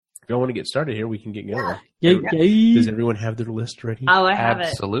If y'all want to get started here, we can get going. Yeah. Does everyone have their list ready? Oh, I have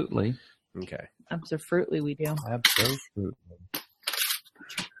Absolutely. Okay. it. Absolutely, we do. Absolutely.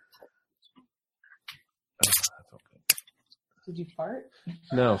 Did you fart?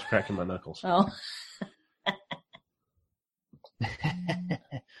 No, I was cracking my knuckles. Oh.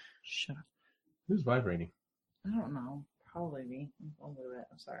 Shut up. Who's vibrating? I don't know. Probably me. A little bit.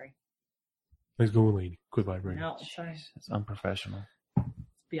 I'm sorry. Let's go, lady. Quit vibrating. No, sorry. It's unprofessional.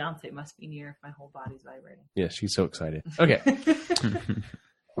 Beyonce must be near if my whole body's vibrating. Yeah, she's so excited. Okay.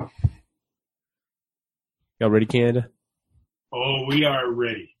 Y'all ready, Canada? Oh, we are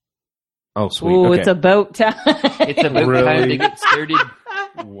ready. Oh, sweet. Ooh, okay. it's about time. It's about Really? time to get started.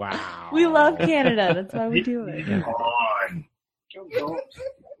 Wow. We love Canada. That's why we do it. Come on.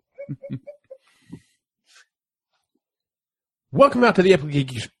 Welcome out to the Epic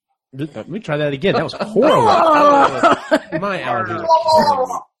Geeky. Let me try that again. That was horrible. My allergies are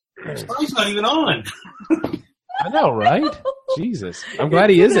killing me. He's not even on. I know, right? Jesus. I'm glad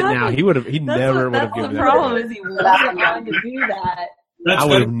he isn't now. He never would have given the that. problem away. is he wasn't going to do that. I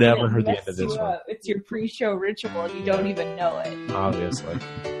would have never heard the end of Mess this you one. up. It's your pre-show ritual and you don't even know it. Obviously.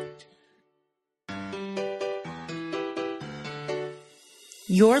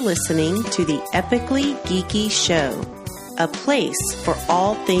 You're listening to the Epically Geeky Show, a place for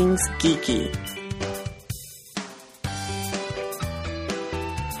all things geeky.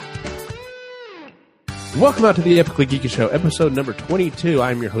 Welcome out to the Epically Geeky Show, episode number 22.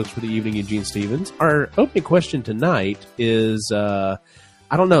 I'm your host for the evening, Eugene Stevens. Our opening question tonight is, I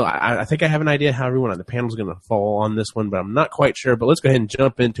don't know, I think I have an idea how everyone on the panel is going to fall on this one, but I'm not quite sure. But let's go ahead and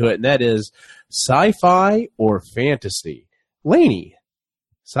jump into it, and that is sci-fi or fantasy? Lainey,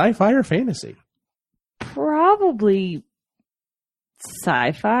 sci-fi or fantasy? Probably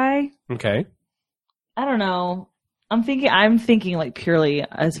sci-fi. Okay. I don't know. I'm thinking like purely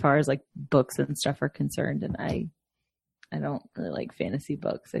as far as like books and stuff are concerned, and I don't really like fantasy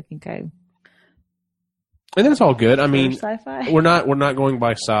books. I think And that's all good. I mean, sci-fi. we're not going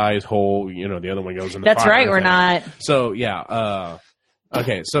by size, whole. The other one goes in the That's fire right. and We're everything. not. So yeah.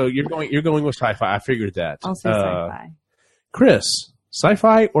 Okay. So you're going with sci-fi. I figured that. I'll say sci-fi. Chris,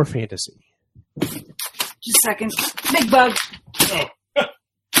 sci-fi or fantasy? Just a second. Big bug. Oh.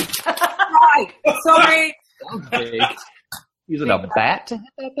 Hi. Sorry. Okay. Using a bat to hit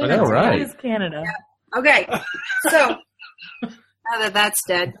that thing? I know, right? It is Canada. Okay. So, now that that's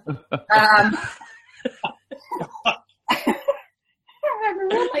dead. I haven't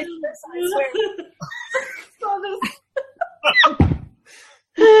realized this, I swear.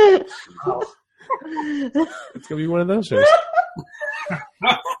 It's gonna be one of those shows. I'm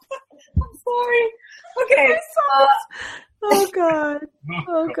sorry. Okay. Oh God.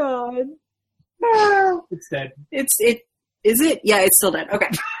 Oh God. It's dead. Is it? Yeah, it's still dead. Okay.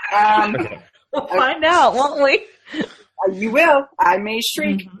 Okay. We'll find out, won't we? You will. I may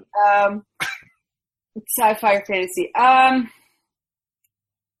shriek. Sci-fi or fantasy? I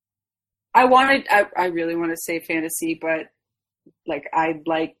really want to say fantasy, but like I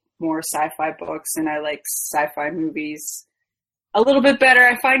like more sci-fi books and I like sci-fi movies a little bit better.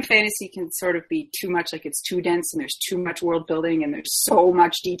 I find fantasy can sort of be too much, like it's too dense and there's too much world building and there's so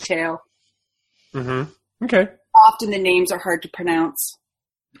much detail. Mm-hmm. Okay. Often the names are hard to pronounce.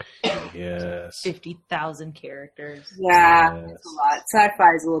 Yes. 50,000 characters. Yeah, Yes. it's a lot.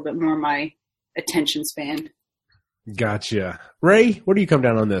 Sci-fi is a little bit more my attention span. Gotcha. Ray, where do you come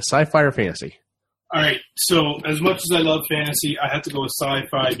down on this? Sci-fi or fantasy? All right. So as much as I love fantasy, I have to go with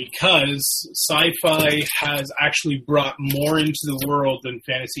sci-fi because sci-fi has actually brought more into the world than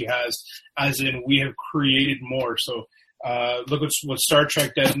fantasy has, as in we have created more. So look what Star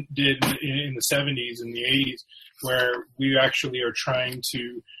Trek did in the 70s and the 80s, where we actually are trying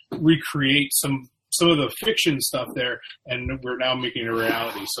to recreate some of the fiction stuff there, and we're now making it a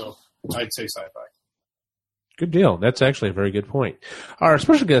reality. So I'd say sci-fi. Good deal. That's actually a very good point. Our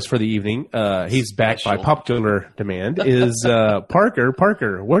special guest for the evening, he's backed by popular demand, is Parker.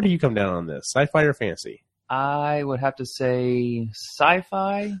 Parker, where do you come down on this? Sci-fi or fantasy? I would have to say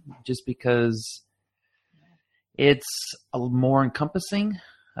sci-fi, just because it's a more encompassing.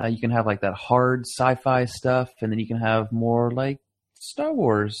 You can have like that hard sci-fi stuff, and then you can have more like Star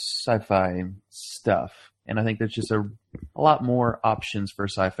Wars sci-fi stuff. And I think there's just a lot more options for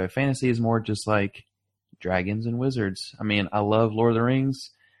sci-fi. Fantasy is more just like dragons and wizards. I mean, I love Lord of the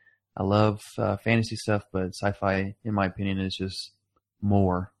Rings. I love fantasy stuff, but sci-fi, in my opinion, is just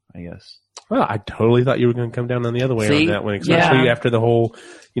more, I guess. Well, I totally thought you were going to come down on the other way See? on that one, especially Yeah. after the whole,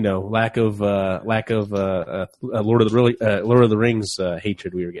 lack of Lord of the Rings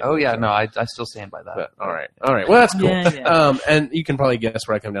hatred we were getting. Oh yeah, no, I still stand by that. But, all right. Well, that's cool. Yeah. And you can probably guess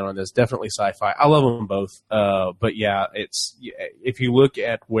where I come down on this. Definitely sci-fi. I love them both. But yeah, if you look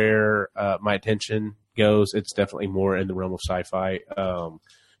at where my attention goes, it's definitely more in the realm of sci-fi.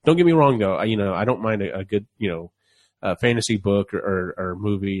 Don't get me wrong, though. I don't mind a good, fantasy book or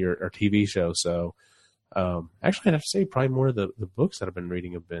movie or TV show. So, actually, I'd have to say probably more of the books that I've been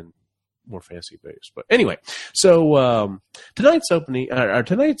reading have been more fantasy based. But anyway, so tonight's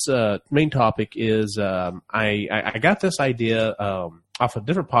main topic is I got this idea off a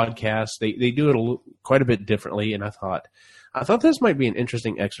different podcast. They do it quite a bit differently, and I thought this might be an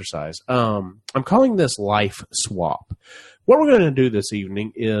interesting exercise. I'm calling this Life Swap. What we're going to do this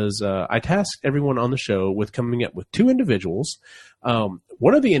evening is I tasked everyone on the show with coming up with two individuals.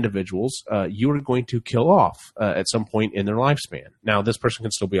 One of the individuals you are going to kill off at some point in their lifespan. Now, this person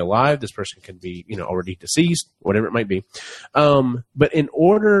can still be alive. This person can be, already deceased, whatever it might be. But in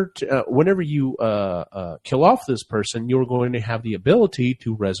order to, whenever you kill off this person, you're going to have the ability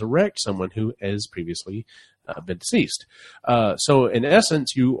to resurrect someone who has previously been deceased. So in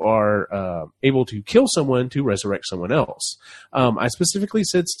essence, you are able to kill someone to resurrect someone else. I specifically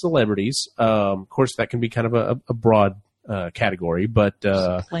said celebrities. Of course, that can be kind of a broad category, but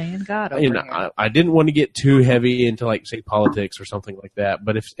Playing God over here. I didn't want to get too heavy into, like, say, politics or something like that.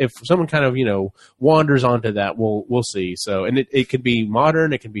 But if someone kind of wanders onto that, we'll see. So, and it could be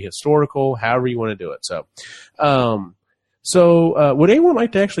modern, it can be historical, however you want to do it. So, would anyone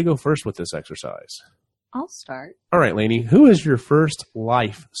like to actually go first with this exercise? I'll start. All right, Lainey, who is your first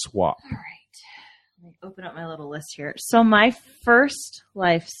life swap? All right. Let me open up my little list here. So my first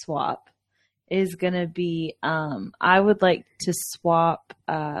life swap is going to be, I would like to swap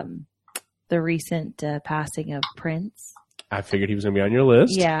the recent passing of Prince. I figured he was going to be on your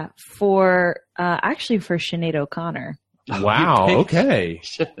list. Yeah, for Sinead O'Connor. Wow, okay.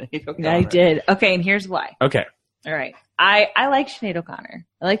 I did. Okay, and here's why. Okay. All right. I like Sinead O'Connor.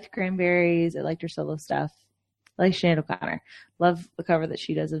 I like the Cranberries. I liked her solo stuff. I like Sinead O'Connor. Love the cover that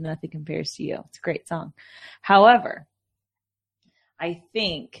she does of Nothing Compares to You. It's a great song. However, I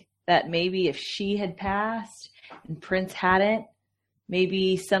think that maybe if she had passed and Prince hadn't,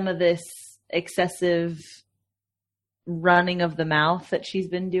 maybe some of this excessive running of the mouth that she's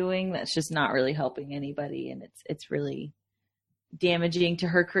been doing, that's just not really helping anybody, and it's really damaging to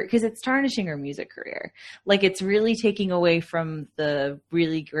her career because it's tarnishing her music career. Like, it's really taking away from the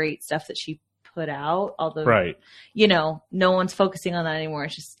really great stuff that she put out. Although, right, no one's focusing on that anymore.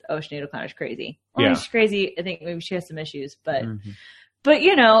 It's just, Sinead O'Connor's crazy. Well, she's crazy. I think maybe she has some issues, but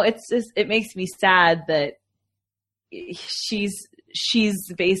it's just, it makes me sad that she's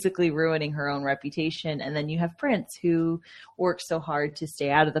basically ruining her own reputation. And then you have Prince, who worked so hard to stay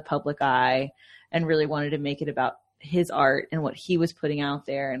out of the public eye and really wanted to make it about his art and what he was putting out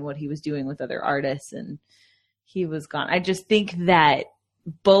there and what he was doing with other artists, and he was gone. I just think that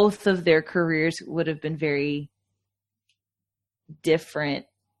both of their careers would have been very different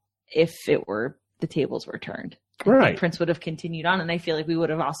if the tables were turned. Right. I think Prince would have continued on, and I feel like we would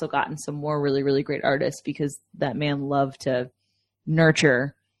have also gotten some more really, really great artists because that man loved to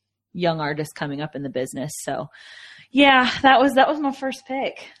nurture young artists coming up in the business. So yeah, that was my first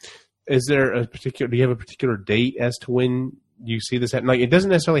pick. Is there do you have a particular date as to when you see this happen? Like, it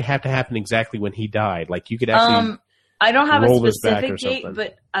doesn't necessarily have to happen exactly when he died. Like, you could actually I don't have a roll this back specific or date,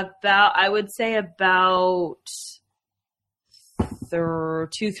 something. but I would say about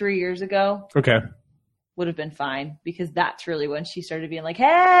 2-3 years ago Okay. would have been fine, because that's really when she started being like,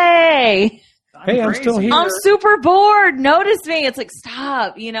 hey, I'm still here. I'm super bored. Notice me. It's like,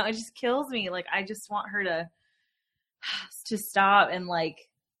 stop. It just kills me. Like, I just want her to stop and, like,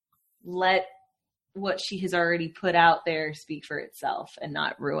 let what she has already put out there speak for itself and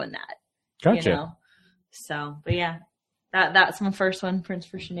not ruin that. Gotcha. So, but yeah, that's my first one, Prince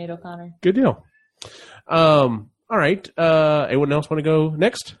for Sinead O'Connor. Good deal. All right. Anyone else want to go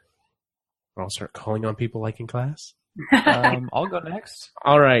next? Or I'll start calling on people like in class. I'll go next.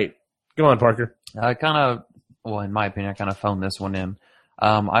 All right. Go on, Parker. In my opinion, I kind of phoned this one in.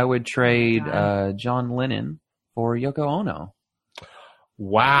 I would trade John Lennon for Yoko Ono.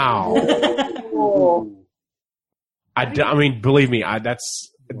 Wow. I mean, believe me,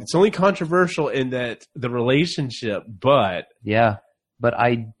 it's only controversial in that the relationship, but yeah, but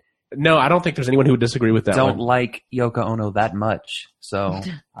I don't think there's anyone who would disagree with that. Don't one. like Yoko Ono that much, so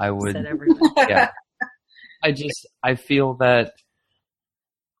I would. Said everything. Yeah, I feel that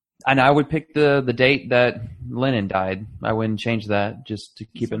And I would pick the date that Lennon died. I wouldn't change that, just to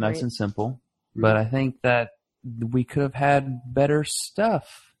keep it nice and simple. But I think that we could have had better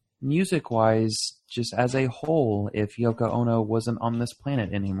stuff, music-wise, just as a whole, if Yoko Ono wasn't on this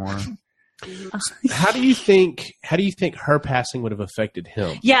planet anymore. How do you think her passing would have affected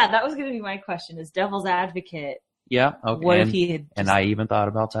him? Yeah, that was going to be my question. Is Devil's Advocate? Yeah. Okay. What if he had and I even thought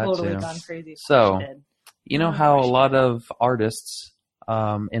about that totally too. gone crazy? So, you know how a lot of artists,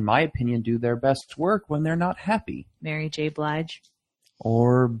 in my opinion, do their best work when they're not happy, Mary J. Blige,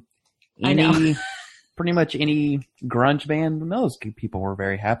 or pretty much any grunge band. Those people were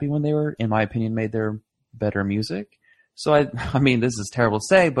very happy when they were, in my opinion, made their better music. So I mean, this is terrible to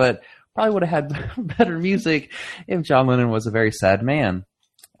say, but probably would have had better music if John Lennon was a very sad man.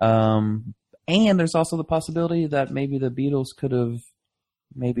 And there's also the possibility that maybe the Beatles could have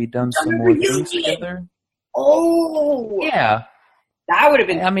maybe done some more things together. Oh, yeah, that would have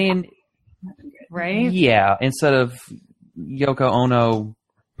been. I mean, right? Yeah, instead of Yoko Ono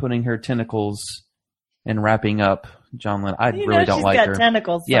putting her tentacles and wrapping up John Lennon, I really don't like her.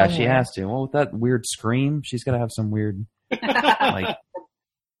 Tentacles. Yeah, she has to. Well, with that weird scream, she's got to have some weird like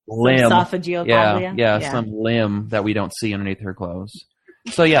limb. Esophageal Yeah, some limb that we don't see underneath her clothes.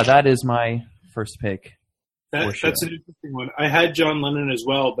 So yeah, that is my first pick. That's an interesting one. I had John Lennon as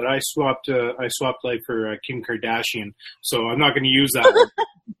well, but I swapped life for Kim Kardashian, so I'm not going to use that one.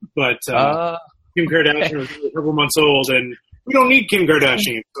 But Kim Kardashian was a couple months old, and we don't need Kim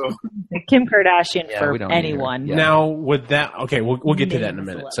Kardashian. So. Kim Kardashian for anyone. Yeah. Now, would that? Okay, we'll get to that in a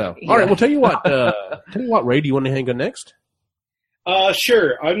minute. So, all right, well, tell you what, Ray, do you want to go next?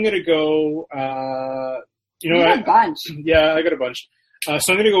 Sure. I'm going to go. You got a bunch. Yeah, I got a bunch. So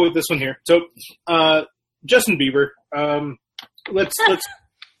I'm going to go with this one here. So, Justin Bieber. Let's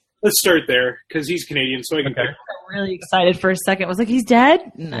start there because he's Canadian, so I can. I'm really excited for a second. I was like, he's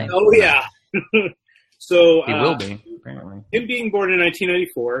dead? No. Oh yeah. So he will be apparently. Him being born in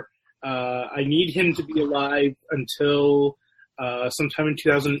 1994. I need him to be alive until sometime in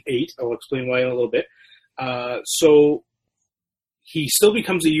 2008. I'll explain why in a little bit. So he still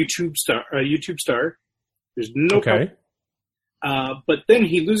becomes a YouTube star. There's no problem. But then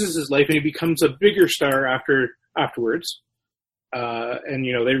he loses his life and he becomes a bigger star afterwards. And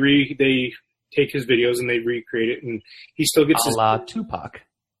you know they take his videos and they recreate it, and he still gets his Tupac.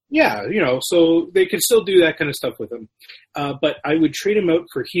 Yeah, you know, so they could still do that kind of stuff with him. But I would trade him out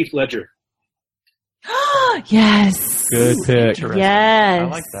for Heath Ledger. Yes. Good pick. Yes. I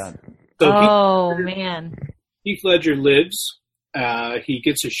like that. So man. Heath Ledger lives. He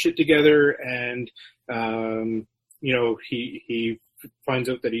gets his shit together, and you know, he finds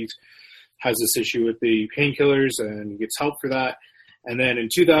out that he has this issue with the painkillers and gets help for that. And then in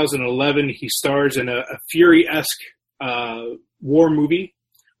 2011, he stars in a Fury-esque war movie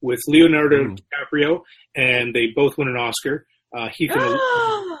with Leonardo DiCaprio, and they both win an Oscar.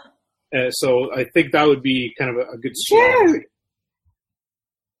 So I think that would be kind of a good swap.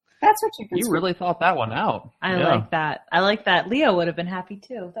 That's what you really thought that one out. I like that. I like that. Leo would have been happy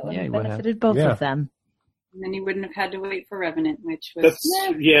too. That would have benefited both of them. And then he wouldn't have had to wait for Revenant, which was...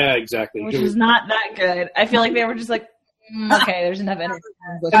 exactly. Which was not that good. I feel like they were just like, okay, there's enough energy.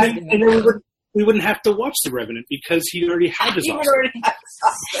 And then we wouldn't have to watch The Revenant because he already had his Oscar.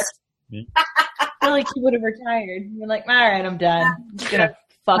 I feel like he would have retired. You're like, all right, I'm done. I'm just going to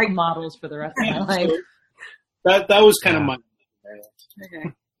fuck models for the rest of my life. That was kind of my... Okay.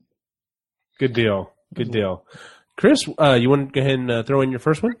 Good deal. Good deal. Chris, you want to go ahead and throw in your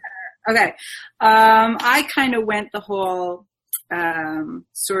first one? Okay. I kind of went the whole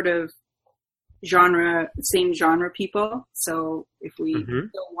sort of same genre people. So if we go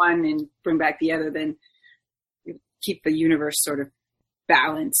one and bring back the other, then we keep the universe sort of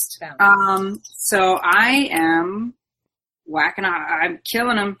balanced. So I am I'm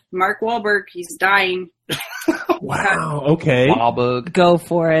killing him. Mark Wahlberg, he's dying. Wow. Okay. Wahlberg. Go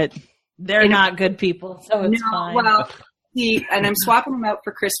for it. They're not good people, so it's fine. Well, and I'm swapping him out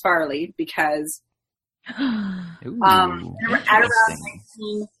for Chris Farley because at around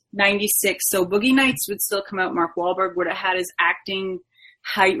 1996, so Boogie Nights would still come out. Mark Wahlberg would have had his acting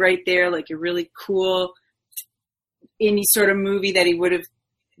height right there, like a really cool indie sort of movie that he would have,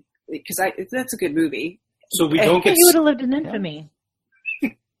 because that's a good movie. So we don't get... He would have lived in infamy.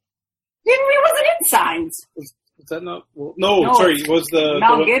 He wasn't in Signs. Is that not... Well, no, sorry. It was the...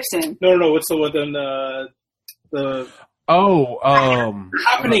 Mel Gibson. No. What's the one then?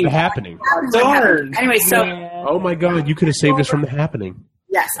 Happening. The Happening. Darn. Anyway, so... Oh, my God. You could have saved us from The Happening.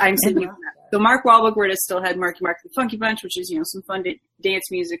 Yes, I'm saying that. So Mark Wahlberg would have still had Marky Mark and the Funky Bunch, which is, some fun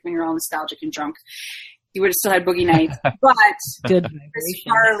dance music when you're all nostalgic and drunk. He would have still had Boogie Nights, but Good Chris vibration.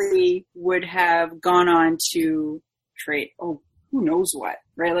 Farley would have gone on to trade. Oh, who knows what,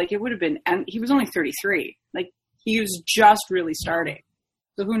 right? Like it would have been, and he was only 33. Like he was just really starting.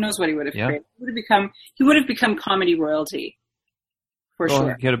 So who knows what he would have created? He would have become comedy royalty for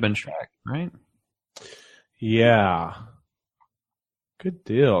sure. He could have been Shrek, right? Yeah. Good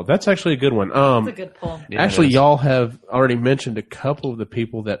deal. That's actually a good one. That's a good pull. Yeah, Actually, it is. y'all have already mentioned a couple of the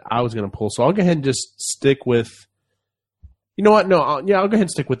people that I was going to pull, so I'll go ahead and just stick with. You know what? No, I'll go ahead and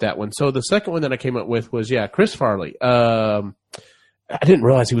stick with that one. So the second one that I came up with was Chris Farley. I didn't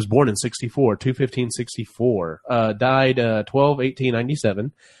realize he was born in 64, 2/15/64. Died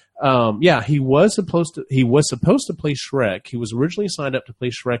 12/18/97. He was supposed to play Shrek. He was originally signed up to play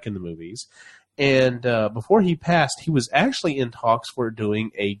Shrek in the movies. And before he passed, he was actually in talks for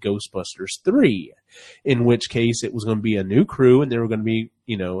doing a Ghostbusters 3, in which case it was going to be a new crew, and they were going to be,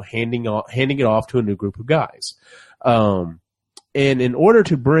 handing it off to a new group of guys. And in order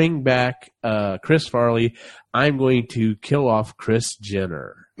to bring back Chris Farley, I'm going to kill off Kris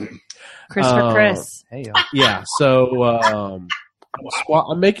Jenner. Chris for Chris. Hey, Yeah, so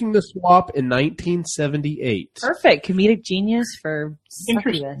I'm making the swap in 1978. Perfect. Comedic genius for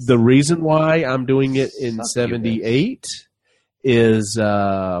succubus. The reason why I'm doing it in Succubus. 78 is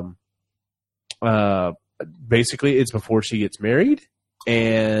basically it's before she gets married,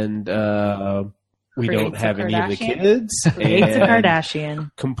 and we don't Creates a have any of the Kardashian. kids, Creates a and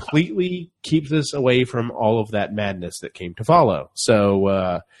Kardashian. completely keeps us away from all of that madness that came to follow. So,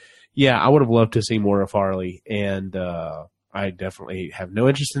 I would have loved to see more of Farley, and I definitely have no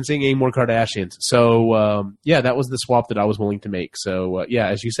interest in seeing any more Kardashians. So, that was the swap that I was willing to make. So,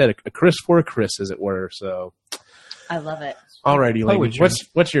 as you said, a Chris for a Chris, as it were. So, I love it. all righty, lady. Poetry.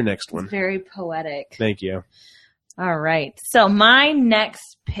 What's your next one? It's very poetic. Thank you. All right. So my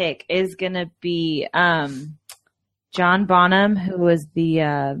next pick is going to be John Bonham, who was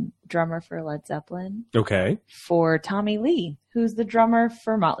the drummer for Led Zeppelin, Okay. for Tommy Lee, who's the drummer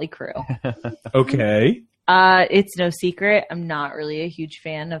for Motley Crue. Okay. It's no secret, I'm not really a huge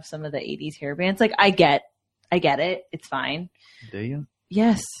fan of some of the 80s hair bands. Like, I get it. It's fine. Do you?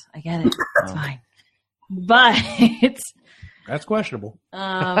 Yes, I get it. It's Oh. fine. But That's questionable.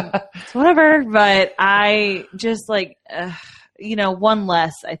 it's whatever. But I just one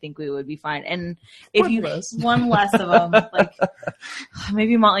less, I think we would be fine. And if one less of them, like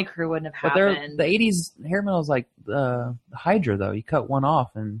maybe Motley Crue wouldn't have But they're happened. the 80s hair metal is like Hydra, though. You cut one off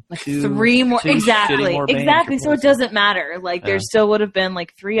and Like two, three more, two shitty exactly. more bands So it replace doesn't matter. Like there Yeah. still would have been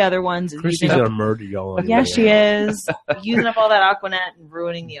like three other ones. and Chrissy's using up- gonna murder y'all. on Yeah, your she way. is using up all that Aquanet and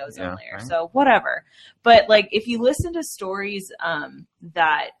ruining the ozone Yeah, layer. right. So whatever. But like, if you listen to stories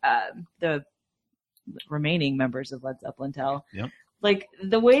that the remaining members of Led Zeppelin tell, Yep. like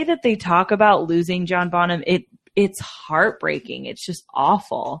the way that they talk about losing John Bonham, it's heartbreaking. It's just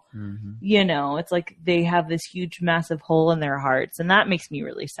awful. Mhm. It's like they have this huge, massive hole in their hearts, and that makes me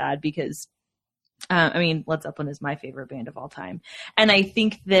really sad because, Led Zeppelin is my favorite band of all time, and I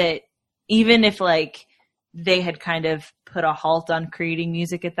think that even if like they had kind of put a halt on creating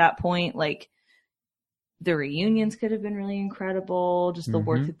music at that point, like the reunions could have been really incredible. Just the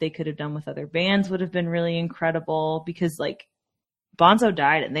work Mhm. that they could have done with other bands would have been really incredible because like Bonzo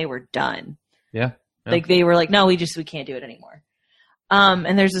died and they were done. Yeah. Yeah. Like they were like, no, we can't do it anymore.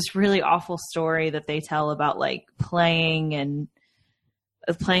 And there's this really awful story that they tell about like playing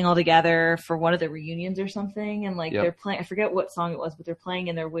all together for one of the reunions or something. And like Yep. they're playing, I forget what song it was, but they're playing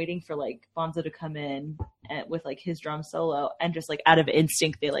and they're waiting for like Bonzo to come in with like his drum solo, and just like out of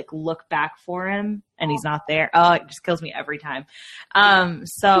instinct, they like look back for him and he's not there. Oh, it just kills me every time.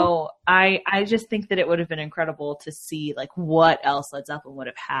 So I just think that it would have been incredible to see like what else Led Zeppelin would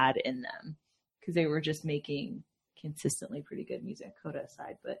have had in them, because they were just making consistently pretty good music, Coda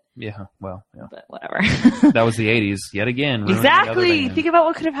aside, but whatever. That was the 80s yet again. ruining the other Exactly. band. Think about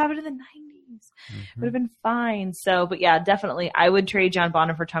what could have happened in the 90s. Would have been fine. So, but yeah, definitely I would trade John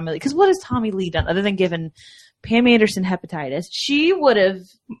Bonham for Tommy Lee. Because what has Tommy Lee done other than given Pam Anderson hepatitis? She would have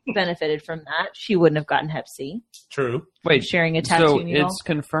benefited from that. She wouldn't have gotten hep C. True. Wait, Sharing a tattoo so needle. it's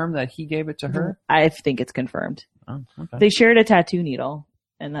confirmed that he gave it to her? I think it's confirmed. Oh, okay. They shared a tattoo needle,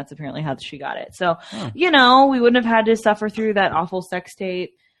 and that's apparently how she got it. So, Oh. we wouldn't have had to suffer through that awful sex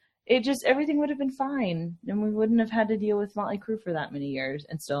tape. It just, everything would have been fine, and we wouldn't have had to deal with Motley Crue for that many years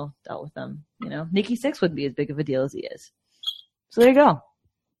and still dealt with them. Nikki Sixx wouldn't be as big of a deal as he is. So there you go.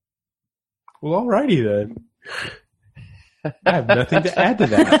 Well, all righty then. I have nothing to add to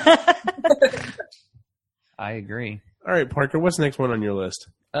that. I agree. All right, Parker, what's the next one on your list?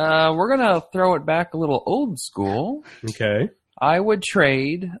 We're going to throw it back a little old school. Okay. I would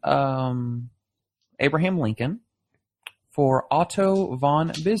trade Abraham Lincoln for Otto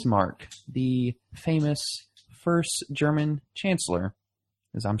von Bismarck, the famous first German chancellor,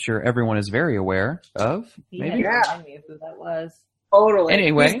 as I'm sure everyone is very aware of. Maybe. Yeah. Remind me of who that was. Totally.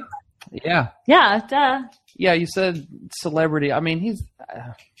 Anyway, yeah. Yeah, duh. Yeah, you said celebrity. I mean, he's...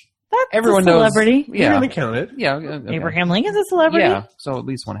 That's everyone a knows. celebrity. You're Yeah. going to count it. Yeah. Okay. Abraham Lincoln's a celebrity. Yeah, so at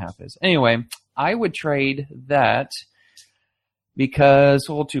least one half is. Anyway, I would trade that because,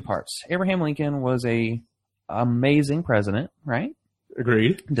 well, two parts. Abraham Lincoln was a amazing president, right?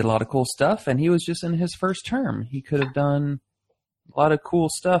 Agreed. Did a lot of cool stuff, and he was just in his first term. He could have done a lot of cool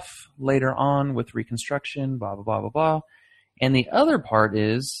stuff later on with Reconstruction, blah, blah, blah, blah, blah. And the other part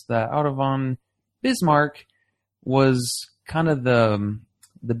is that Otto von Bismarck was kind of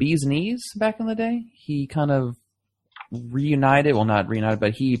the bee's knees back in the day. He kind of reunited, well, not reunited,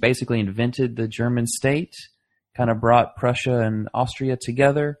 but he basically invented the German state, kind of brought Prussia and Austria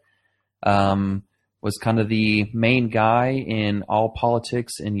together, was kind of the main guy in all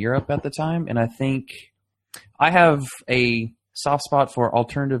politics in Europe at the time. And I think I have a soft spot for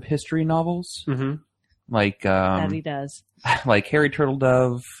alternative history novels, Mm-hmm. like That he does. like Harry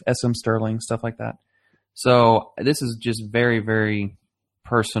Turtledove, S.M. Sterling, stuff like that. So this is just very, very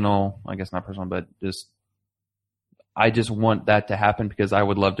personal. I guess not personal, but I just want that to happen because I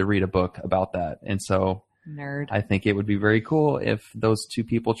would love to read a book about that. And so Nerd. I think it would be very cool if those two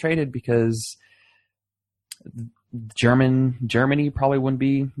people traded, because Germany probably wouldn't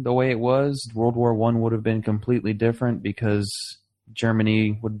be the way it was. World War I would have been completely different because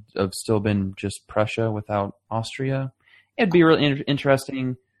Germany would have still been just Prussia without Austria. It'd be really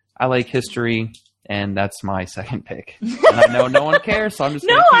interesting. I like history, and that's my second pick. And I know no one cares, so I'm just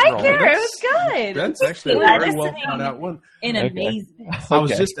No, gonna keep I rolling. care. It was good. That's actually a Yeah, very well listening. thought out one. In Okay. amazement. I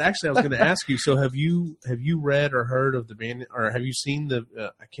was Okay. going to ask you. So have you read or heard of the band, or have you seen the?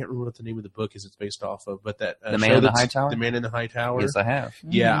 I can't remember what the name of the book is. It's based off of, but that The Man show in the that's- High Tower? The Man in the High Tower. Yes, I have.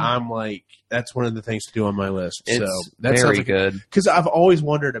 Yeah, Mhm. I'm like that's one of the things to do on my list. It's so that sounds very like, good. because I've always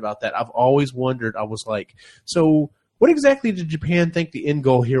wondered about that. I've always wondered. I was like, so what exactly did Japan think the end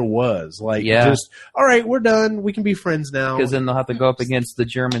goal here was? Like, Yeah. just all right, we're done. We can be friends now. Because then they'll have to go up against the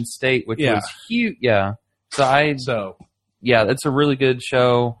German state, which Yeah. was huge. Yeah. So yeah, it's a really good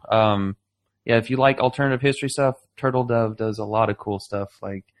show. Yeah, if you like alternative history stuff, Turtledove does a lot of cool stuff,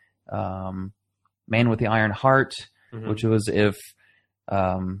 like Man with the Iron Heart, Mhm. which was if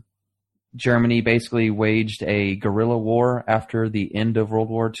Germany basically waged a guerrilla war after the end of World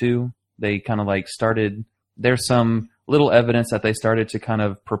War II. They kind of like started, there's some little evidence that they started to kind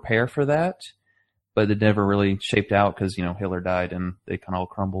of prepare for that, but it never really shaped out because, you know, Hitler died and they kind of all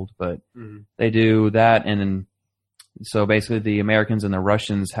crumbled. But Mhm. they do that, and then so basically the Americans and the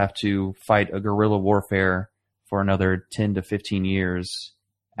Russians have to fight a guerrilla warfare for another 10 to 15 years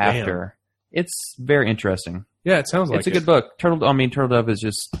after. It's very interesting. yeah, it sounds like It's a good book. Turtledove is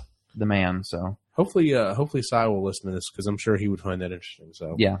just the man. So Hopefully, Cy will listen to this because I'm sure he would find that interesting.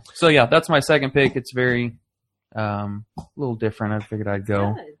 So yeah. So yeah, that's my second pick. It's very a little different. I figured I'd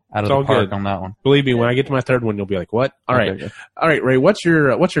go Good. out of It's the all park good. on that one. believe me, when I get to my third one, you'll be like, "What?" All right, Okay. all right, Ray. What's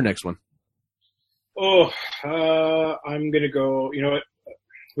your next one? Oh, I'm gonna go. You know what?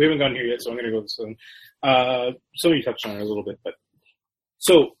 We haven't gotten here yet, so I'm gonna go this one. Somebody touched on it a little bit, but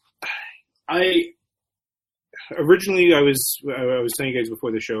so I originally I was telling you guys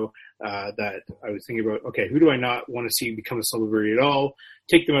before the show that I was thinking about, okay, who do I not want to see become a celebrity at all?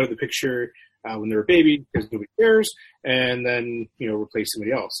 Take them out of the picture when they're a baby because nobody cares, and then replace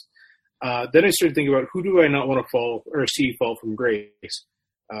somebody else. Then I started thinking about who do I not want to see fall from grace.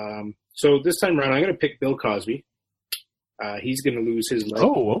 So this time around, I'm going to pick Bill Cosby. He's going to lose his life.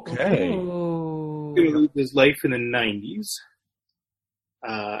 Oh, okay. Ooh. He's going to lose his life in the 90s.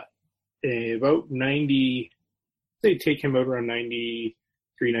 About 90, they take him out around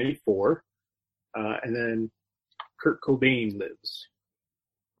 93, 94. And then Kurt Cobain lives.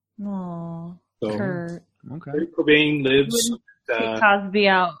 Aw, So Kurt. Okay. Kurt Cobain lives. Take Cosby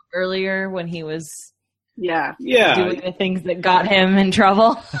out earlier when he was Yeah. Yeah, doing the things that got him in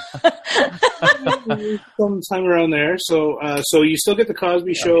trouble. sometime around there. So you still get the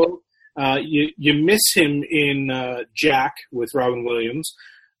Cosby Show. You miss him in Jack with Robin Williams,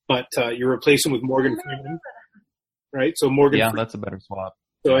 but you replace him with Morgan Freeman, right? So Morgan. Yeah, Freeman. that's a better swap.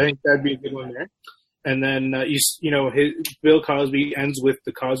 So I think that'd be a good one there. And then Bill Cosby ends with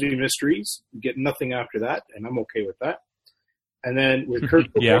the Cosby Mysteries. You get nothing after that, and I'm okay with that. And then with Kurt,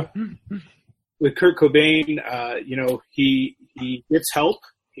 Yeah. with Kurt Cobain, he gets help.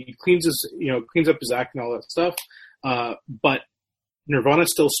 He cleans up his act and all that stuff. But Nirvana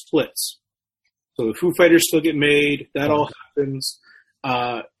still splits. So the Foo Fighters still get made. That all happens.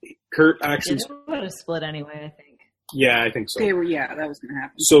 Kurt Yeah, actually, they would have split anyway, I think. yeah, I think so. They were, yeah, that was going to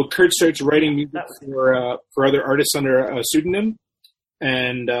happen. So Kurt starts writing music for other artists under a pseudonym,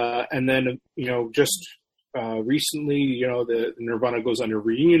 and then just recently, the Nirvana goes on a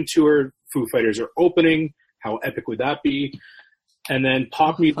reunion tour. Foo Fighters are opening. How epic would that be? And then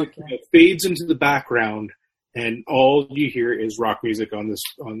pop music fades into the background, and all you hear is rock music on the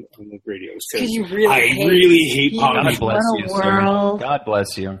radios. Because you really hate pop God music. bless What you, a sir. world. God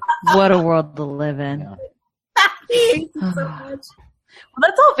bless you. What a world to live in. Yeah. Well,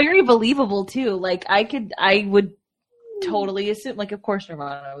 that's all very believable too. Like I would totally assume, like, of course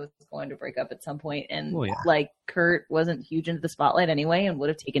Nirvana was going to break up at some point, and Oh, yeah. like Kurt wasn't huge into the spotlight anyway, and would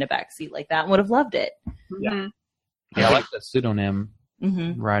have taken a back seat like that and would have loved it. Mhm. Yeah, I like the pseudonym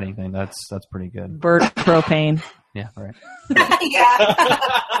Mm-hmm. writing thing. That's pretty good. Bert Propane. Yeah, right. Yeah.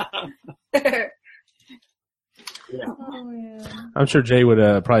 Oh, yeah. I'm sure Jay would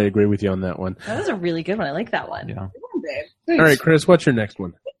probably agree with you on that one. That was a really good one. I like that one. Yeah. Babe. All right, Chris, what's your next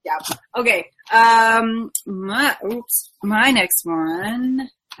one? Yeah. Okay. My next one.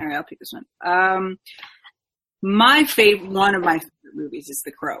 All right, I'll pick this one. One of my favorite movies is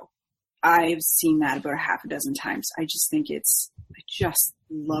The Crow. I've seen that about a half a dozen times. I just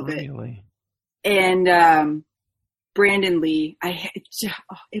love it. Really? And Brandon Lee,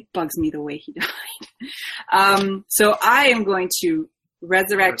 it bugs me the way he died. So I am going to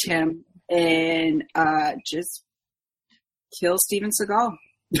resurrect him and just kill Steven Seagal.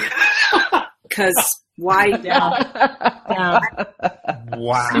 Because why? Down.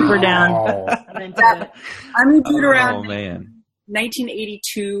 Wow. Super down. I'm into it. I moved it around Oh man.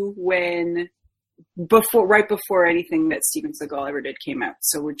 1982 right before anything that Steven Seagal ever did came out.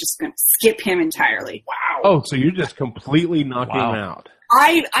 So we're just going to skip him entirely. Wow. Oh, so you're just completely knocking him out.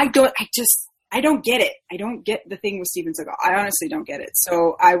 I don't get it. I don't get the thing with Steven Seagal. I honestly don't get it.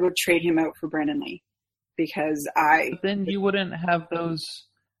 So I would trade him out for Brandon Lee because But then you wouldn't have those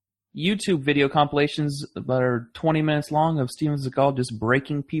YouTube video compilations that are 20 minutes long of Steven Seagal just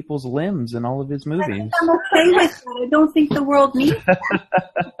breaking people's limbs in all of his movies. I'm okay with that. I don't think the world needs that.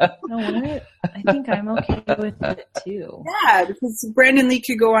 You know what? I think I'm okay with it too. Yeah, because Brandon Lee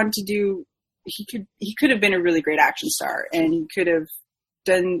could go on to do. He could have been a really great action star, and he could have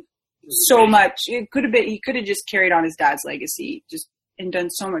done so much. He could have just carried on his dad's legacy, and done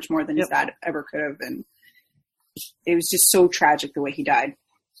so much more than his dad ever could have. And it was just so tragic the way he died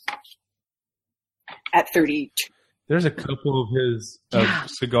at 32. There's a couple of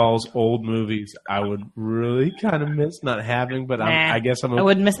Seagal's old movies I would really kind of miss not having, but I guess I'm. I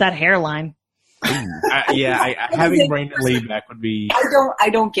wouldn't miss that hairline. Having Brandon Lee back would be. I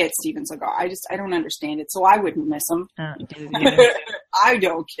don't get Steven Seagal. I don't understand it, so I wouldn't miss him. I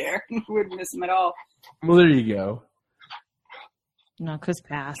don't care. I wouldn't miss him at all. Well, there you go. No, cause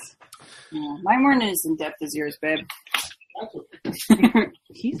pass. Yeah, mine weren't as in depth as yours, babe. He's been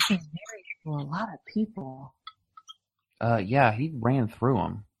married to a lot of people. Yeah, he ran through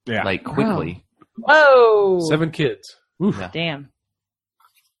them. Yeah. Like quickly. Whoa! 7 kids. Oof. Yeah. Damn.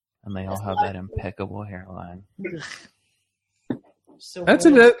 And they all have that impeccable hairline. So That's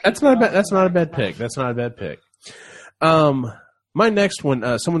not a bad pick. That's not a bad pick. My next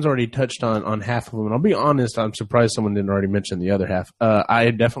one, someone's already touched on half of them, and I'll be honest, I'm surprised someone didn't already mention the other half. I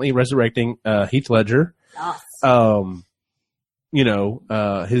am definitely resurrecting Heath Ledger.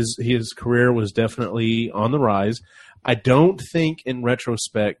 His career was definitely on the rise. I don't think, in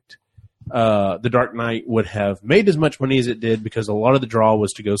retrospect, The Dark Knight would have made as much money as it did because a lot of the draw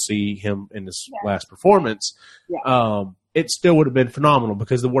was to go see him in his last performance. Yeah. It still would have been phenomenal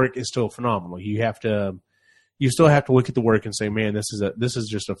because the work is still phenomenal. You still have to look at the work and say, man, this is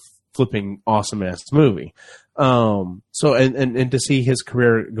just a flipping awesome ass movie. So to see his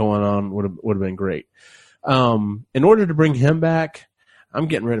career going on would have been great. In order to bring him back, I'm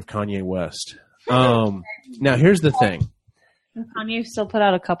getting rid of Kanye West. Now here's the thing. Kanye still put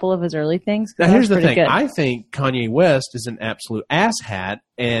out a couple of his early things. Now here's the thing. Good. I think Kanye West is an absolute asshat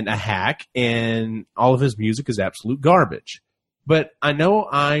and a hack, and all of his music is absolute garbage. But I know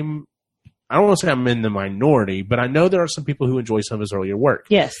I don't want to say I'm in the minority, but I know there are some people who enjoy some of his earlier work.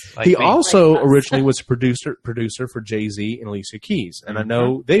 Yes. He also originally was a producer for Jay-Z and Alicia Keys, and I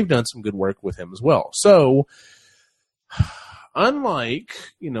know they've done some good work with him as well. So, unlike,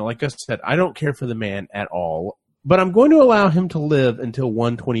 like I said, I don't care for the man at all, but I'm going to allow him to live until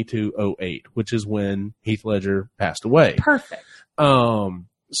 1/22/08, which is when Heath Ledger passed away. Perfect.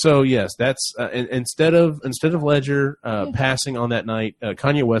 So yes, that's instead of Ledger passing on that night,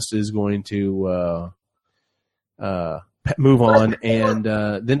 Kanye West is going to move on, and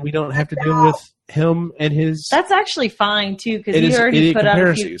then we don't have to deal with him and his. That's actually fine too, because It he is already idiot put out a few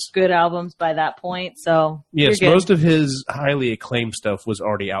comparisons. good albums by that point. So Yes, you're good. most of his highly acclaimed stuff was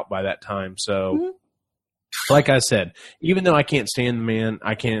already out by that time. So, Mhm. like I said, even though I can't stand the man,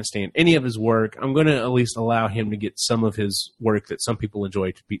 I can't stand any of his work, I'm going to at least allow him to get some of his work that some people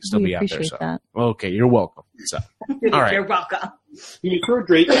enjoy to still We be out there. appreciate So, that. okay, you're welcome. So, all right. You're welcome. Can you throw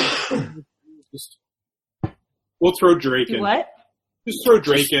Drake? We'll throw Drake in. What? Just throw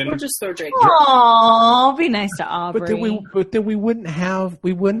Drake in. Or just throw Drake. Oh, be nice to Aubrey. But then we wouldn't have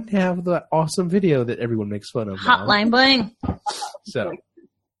the awesome video that everyone makes fun of. now. Hotline bling. So,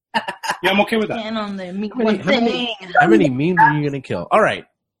 Yeah, I'm okay with that. And on the meat How many- one how many- thing. how many memes are you going to kill? All right,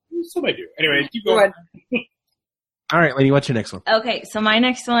 Somebody do. Anyway, keep Go going. ahead. all right, Lenny, what's your next one? Okay, so my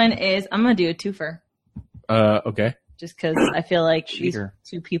next one is I'm gonna do a twofer, Okay. just because I feel like these Cheater.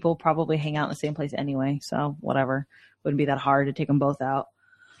 two people probably hang out in the same place anyway. So whatever, wouldn't be that hard to take them both out.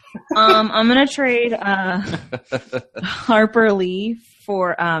 I'm gonna trade Harper Lee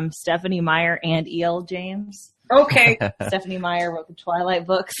for Stephanie Meyer and E.L. James. Okay. Stephanie Meyer wrote the Twilight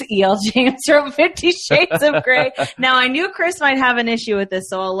books. E.L. James wrote 50 Shades of Grey. Now, I knew Chris might have an issue with this,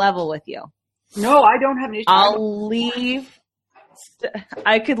 so I'll level with you. No, I don't have an issue. I'll leave.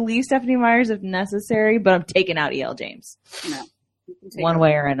 I could leave Stephanie Myers if necessary, but I'm taking out E.L. James. No. You can take One it.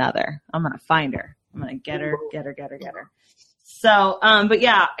 way or another. I'm going to find her. I'm going to get her. So, but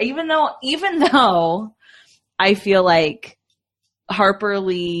yeah, even though I feel like Harper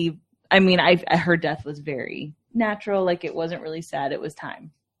Lee, I mean, her death was very natural. Like, it wasn't really sad. It was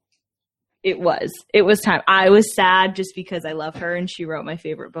time. It was time. I was sad just because I love her and she wrote my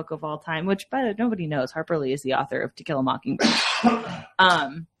favorite book of all time, which, but nobody knows. Harper Lee is the author of To Kill a Mockingbird.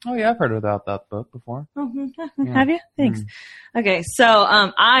 Oh yeah, I've heard about that book before. Have you? Thanks. Okay, so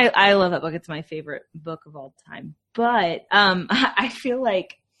I love that book. It's my favorite book of all time. But I feel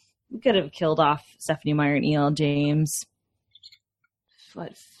like we could have killed off Stephanie Meyer and E.L. James.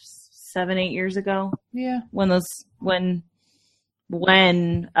 What, 7-8 years ago? Yeah. When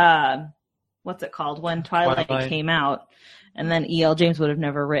what's it called? When Twilight came out, and then E.L. James would have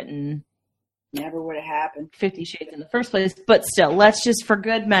never written Never would have happened. 50 Shades in the first place. But still, let's just, for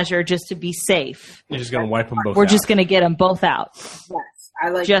good measure, just to be safe, You're just going to wipe them both we're out. just going to get them both out, Yes. I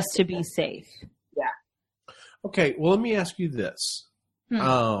like just to be safe. Okay, well, let me ask you this.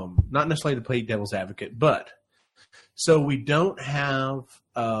 Not necessarily to play devil's advocate, but so we don't have,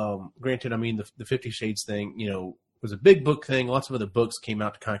 granted, I mean, the 50 Shades thing, was a big book thing. Lots of other books came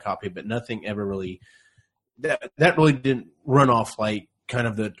out to kind of copy it, but nothing ever really, that really didn't run off like kind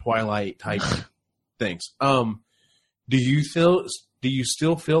of the Twilight type things. Do you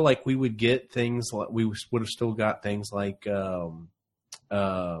still feel like we would get things like, we would have still got things like,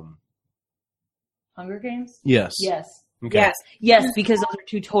 Hunger Games? yes. Yes. Okay. Yes. Yes, because those are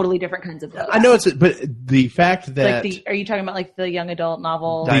two totally different kinds of books. I know but the fact that Are you talking about like the young adult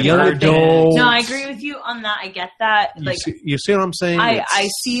novel? the young adult, No, I agree with you on that. I get that. Like, you see what I'm saying? I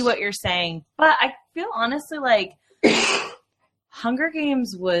see what you're saying, but I feel honestly like Hunger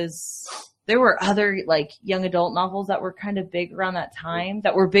Games there were other like young adult novels that were kind of big around that time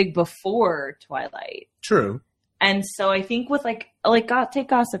that were big before Twilight. True. And so I think with take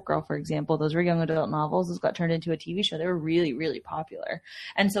Gossip Girl, for example, those were young adult novels. Those got turned into a TV show. They were really, really popular.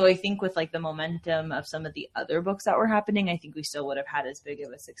 And so I think with like the momentum of some of the other books that were happening, I think we still would have had as big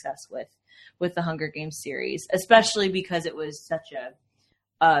of a success with the Hunger Games series, especially because it was such a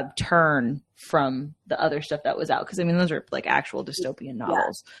turn from the other stuff that was out. Because I mean, those are like actual dystopian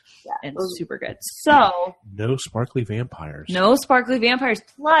novels, and super good. So no sparkly vampires. no sparkly vampires.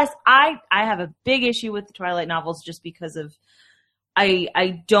 Plus, I have a big issue with the Twilight novels just because of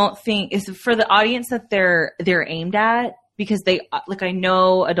I don't think it's for the audience that they're aimed at, because they like, I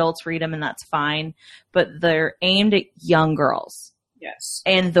know adults read them and that's fine, but they're aimed at young girls. Yes.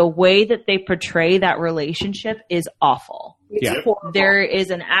 And the way that they portray that relationship is awful. Yeah. There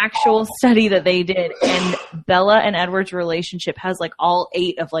is an actual study that they did, and Bella and Edward's relationship has like all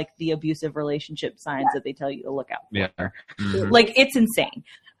 8 of like the abusive relationship signs that they tell you to look out for. Yeah. Like, it's insane.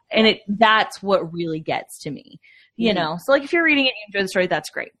 And that's what really gets to me, you know? So like, if you're reading it and you enjoy the story, that's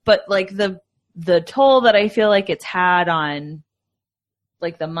great. But like the toll that I feel like it's had on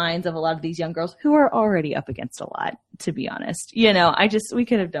like the minds of a lot of these young girls who are already up against a lot, to be honest, we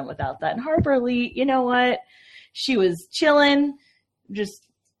could have done without that. And Harper Lee, you know what? She was chilling, just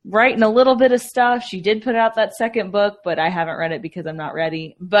writing a little bit of stuff. She did put out that second book, but I haven't read it because I'm not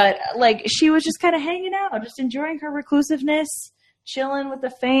ready. But like, she was just kind of hanging out, just enjoying her reclusiveness, chilling with the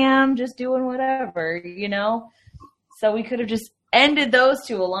fam, just doing whatever, So we could have just ended those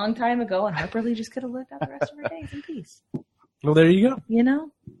two a long time ago, and Harper Lee just could have lived out the rest of her days in peace. Well, there you go.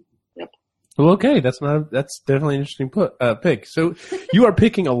 Yep. Well, okay, that's definitely an interesting pick. So you are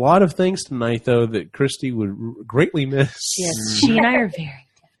picking a lot of things tonight, though, that Christy would greatly miss. Yes, she and I are very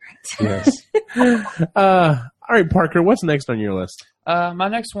Yes. All right, Parker, what's next on your list? My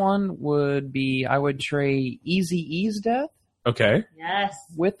next one would be I would trade Eazy-E's death Okay. Yes.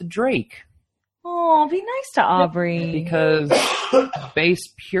 with Drake. Oh, be nice to Aubrey. Because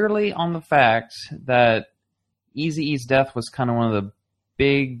based purely on the fact that Eazy-E's death was kind of one of the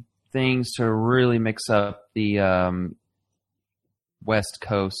big things to really mix up the West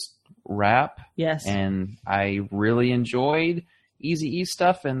Coast rap. Yes. And I really enjoyed Eazy-E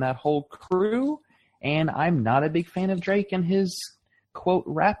stuff and that whole crew. And I'm not a big fan of Drake and his, quote,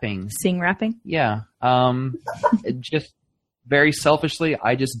 rapping. Sing rapping? Yeah. Just very selfishly,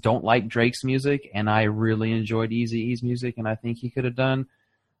 I just don't like Drake's music, and I really enjoyed Eazy-E's music, and I think he could have done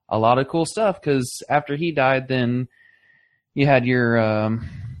a lot of cool stuff, because after he died, then you had your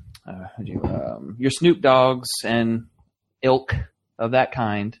Snoop Dogg's and ilk of that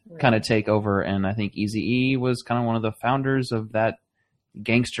kind of take over, and I think Eazy-E was kind of one of the founders of that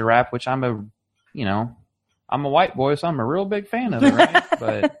gangster rap, which I'm a white boy, so I'm a real big fan of it, right?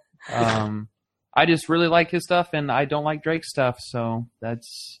 But I just really like his stuff, and I don't like Drake's stuff, so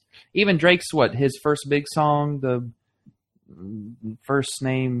that's even Drake's his first big song, the first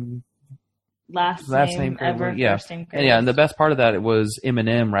name, Last name ever, yeah, first name and and the best part of that it was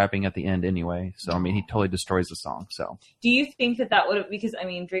Eminem rapping at the end anyway. So I mean, he totally destroys the song. So do you think that would have, because I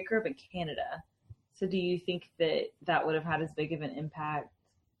mean Drake grew up in Canada, so do you think that would have had as big of an impact?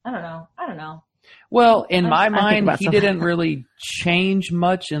 I don't know. Well, in my mind, he something. didn't really change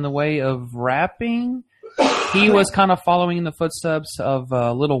much in the way of rapping. He was kind of following in the footsteps of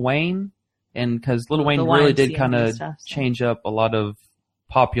Lil Wayne, and because Lil Wayne really did kind of change up a lot of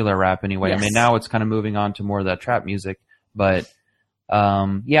popular rap anyway. Yes. I mean, now it's kind of moving on to more of that trap music. But,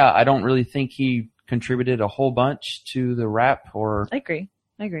 I don't really think he contributed a whole bunch to the rap or I agree.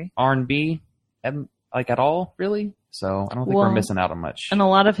 R&B, at all, really. So I don't think we're missing out on much. And a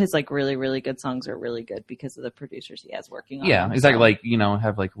lot of his really, really good songs are really good because of the producers he has working on Yeah, them, exactly. so.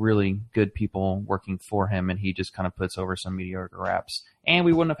 Have really good people working for him, and he just kind of puts over some mediocre raps. And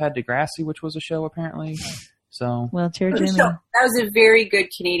we wouldn't have had Degrassi, which was a show apparently. So Wheelchair Jimmy. That was a very good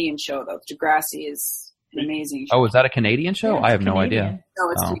Canadian show, though. Degrassi is an amazing show. Oh, is that a Canadian show? Yeah, I have it's no Canadian. idea.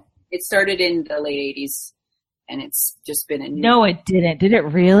 No, it started in the late 80s, and it's just been a new... No, it didn't. Did it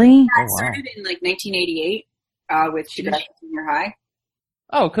really? It started in 1988 with Degrassi Junior High.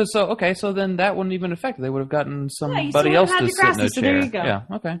 Oh, so then that wouldn't even affect it. They would have gotten somebody still else would to have sit in Degrassi, a so chair. there you go. Yeah,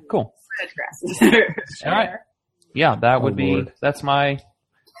 okay, cool. Degrassi. All right. Yeah, that would be... Lord. That's my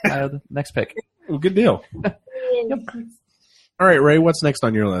next pick. Well, good deal. Yep. All right, Ray, what's next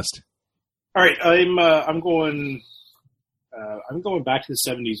on your list? All right, I'm going back to the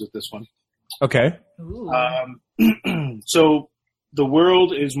 70s with this one. Okay. So the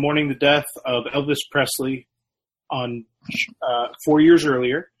world is mourning the death of Elvis Presley on 4 years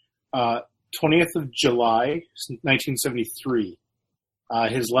earlier, 20th of July, 1973.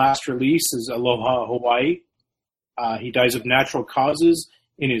 His last release is Aloha Hawaii. He dies of natural causes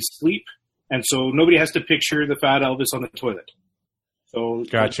in his sleep, and so nobody has to picture the fat Elvis on the toilet. So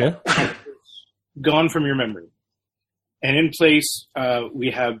Gotcha. gone from your memory. And in place,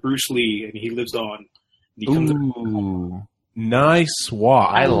 we have Bruce Lee, and he lives on. He comes Ooh, nice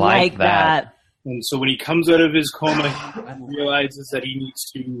swap. I like that. And so when he comes out of his coma, he realizes that he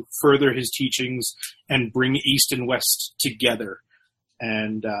needs to further his teachings and bring East and West together.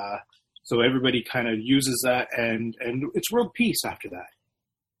 And so everybody kind of uses that, and it's world peace after that.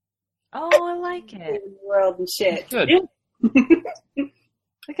 Oh, I like it. World and shit. Good. Look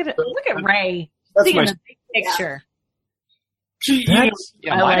at it. Look at Ray seeing the big picture. Yeah,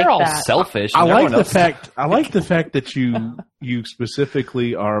 I mine like are all that. selfish. I and like everyone the else- fact. I like the fact that you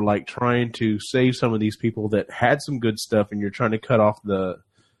specifically are trying to save some of these people that had some good stuff, and you're trying to cut off the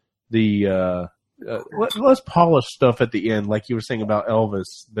less polished stuff at the end, like you were saying about Elvis.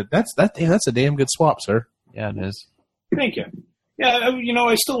 But that's a damn good swap, sir. Yeah, it is. Thank you. Yeah,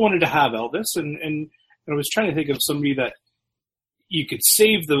 I still wanted to have Elvis, and I was trying to think of somebody that you could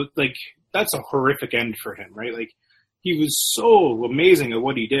save that's a horrific end for him, right? Like, he was so amazing at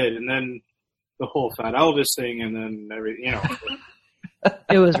what he did, and then the whole fat Elvis thing, and then everything,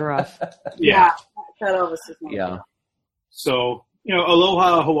 It was rough. Yeah. Fat Elvis is not Yeah. So,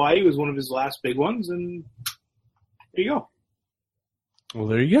 Aloha Hawaii was one of his last big ones, and there you go. Well,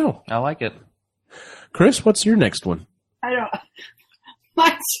 there you go, I like it. Chris. What's your next one? I don't.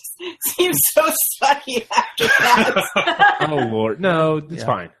 Mine just seems so sucky after that. Oh Lord, no, it's Yeah.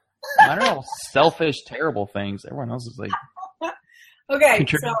 fine. Mine are all selfish, terrible things. Everyone else is like, Okay,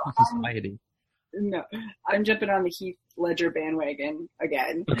 Contribute so to society. no, I'm jumping on the Heath Ledger bandwagon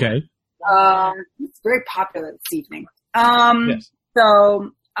again. Okay. It's very popular this evening. Yes.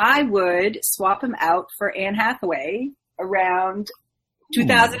 So I would swap him out for Anne Hathaway around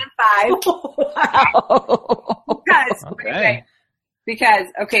 2005. Wow. Because,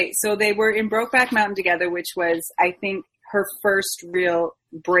 so they were in Brokeback Mountain together, which was, I think, her first real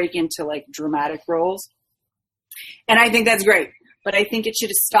break into, like, dramatic roles. And I think that's great. But I think it should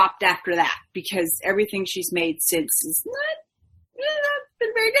have stopped after that, because everything she's made since is not been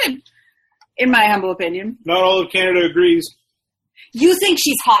very good, in my humble opinion. Not all of Canada agrees. You think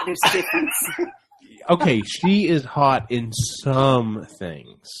she's hot, there's a difference. Okay, she is hot in some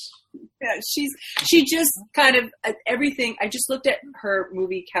things. Yeah, she just kind of everything. I just looked at her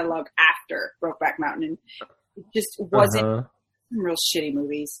movie catalog after Brokeback Mountain, and it just wasn't some real shitty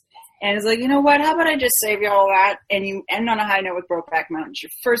movies. And it's like, you know what? How about I just save you all that, and you end on a high note with Brokeback Mountain. It's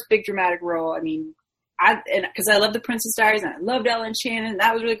your first big dramatic role. I mean, because I love The Princess Diaries and I loved Ellen Shannon, and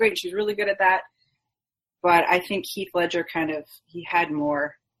that was really great. She's really good at that. But I think Heath Ledger he had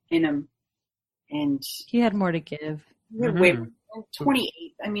more in him, and He had more to give. wait, 28.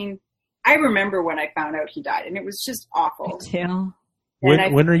 I mean, I remember when I found out he died, and it was just awful. Me too.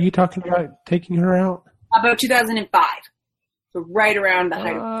 When are you talking about taking her out? About 2005. So right around the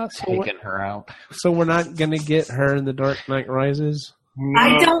height of Taking her out. So we're not going to get her in The Dark Knight Rises?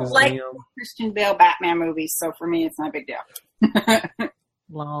 I don't Because like Christian Bale Batman movies, so for me, it's not a big deal.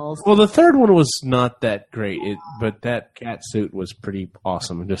 Lols. Well, the third one was not that great, but that cat suit was pretty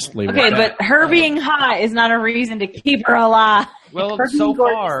awesome. Just leave it Okay, at that. but her being hot is not a reason to keep her alive. Well, Her so being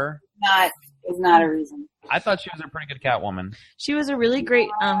gorgeous far, is not a reason. I thought she was a pretty good Catwoman. She was a really great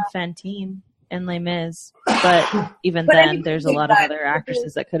Fantine in Les Mis, but even But I then, mean, there's a lot of that- other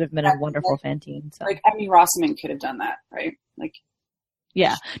actresses that could have been a wonderful Fantine. So. Like, Emmy Rossman could have done that, right? Like,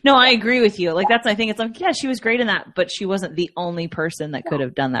 Yeah. No, I agree with you. Like, that's my thing. It's like, yeah, she was great in that, but she wasn't the only person that could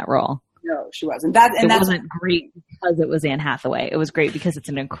have done that role. no, she wasn't. That and It that's wasn't great because it was Anne Hathaway. It was great because it's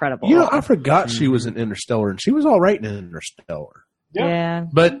an incredible You know, role. I forgot she was in Interstellar, and she was all right in Interstellar. Yeah.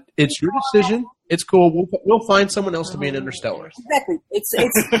 But it's your decision. It's cool. We'll find someone else to be in Interstellar.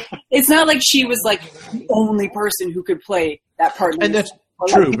 exactly. It's not like she was like the only person who could play that part. And that's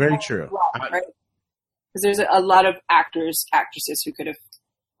true, very true. Right? Because there's a lot of actresses who could have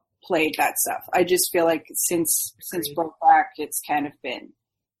played that stuff. I just feel like since Brokeback, it's kind of been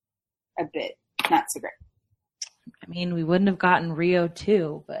a bit not so great. I mean, we wouldn't have gotten Rio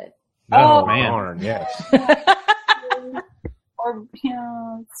 2, but. Oh, man. darn, yes. Or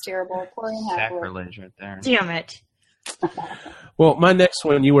it's terrible. Poor Anne Hathaway. Sacrilege right there. Damn it. Well, my next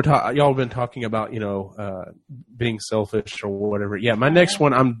one, y'all have been talking about, being selfish or whatever. Yeah, my next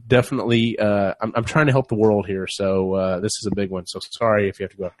one, I'm definitely, I'm trying to help the world here, so this is a big one. So sorry if you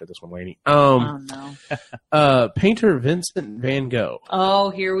have to go after this one, Lainey. Oh, no. Painter Vincent van Gogh. Oh,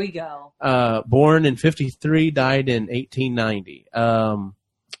 here we go. Born in 1953, died in 1890.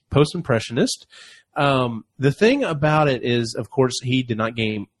 Post-impressionist. The thing about it is, of course, he did not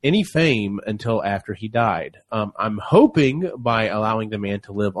gain any fame until after he died. I'm hoping by allowing the man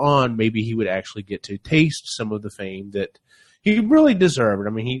to live on, maybe he would actually get to taste some of the fame that he really deserved.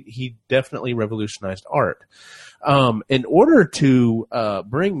 I mean, he definitely revolutionized art. In order to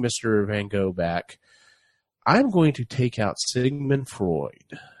bring Mr. Van Gogh back, I'm going to take out Sigmund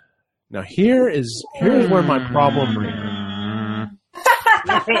Freud. Now, here's where my problem is.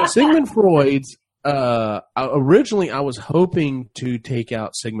 Sigmund Freud's originally I was hoping to take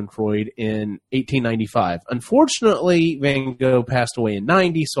out Sigmund Freud in 1895. Unfortunately, Van Gogh passed away in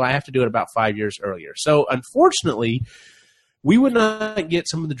 90, so I have to do it about 5 years earlier. So unfortunately, we would not get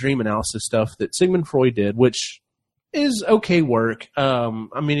some of the dream analysis stuff that Sigmund Freud did, which is okay work. I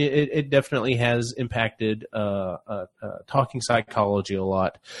mean, it definitely has impacted talking psychology a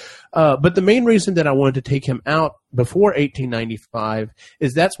lot. But the main reason that I wanted to take him out before 1895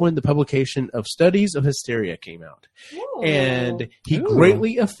 is that's when the publication of Studies of Hysteria came out. Ooh. And he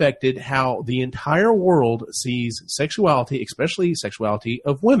greatly affected how the entire world sees sexuality, especially sexuality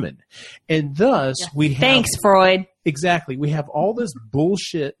of women. And thus, we have... Thanks, Freud. Exactly. We have all this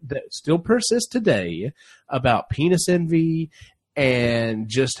bullshit that still persists today about penis envy and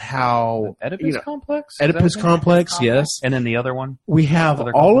just how... Oedipus complex? Oedipus complex, yes. And then the other one? We have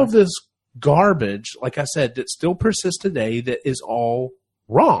Other all complex? of this garbage, like I said, that still persists today that is all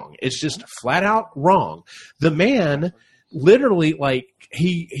wrong. It's just flat out wrong. The man literally, like,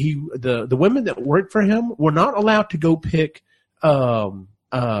 the women that worked for him were not allowed to go pick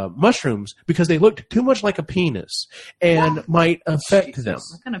mushrooms because they looked too much like a penis and might affect them.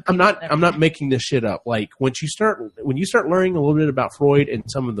 I'm not making this shit up. Like when you start learning a little bit about Freud and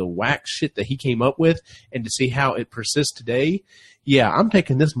some of the whack shit that he came up with, and to see how it persists today, yeah, I'm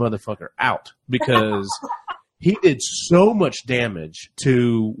taking this motherfucker out because he did so much damage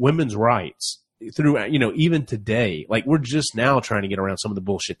to women's rights through, even today. Like we're just now trying to get around some of the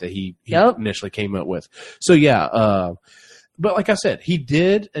bullshit that he initially came up with. So yeah, but like I said, he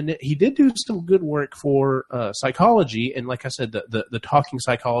did do some good work for psychology, and like I said, the talking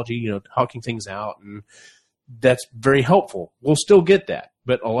psychology, talking things out, and that's very helpful. We'll still get that,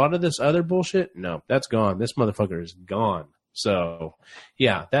 but a lot of this other bullshit, no, that's gone. This motherfucker is gone. So,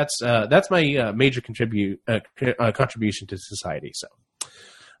 yeah, that's my major contribution to society. So,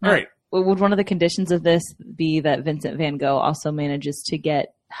 all right. Would one of the conditions of this be that Vincent van Gogh also manages to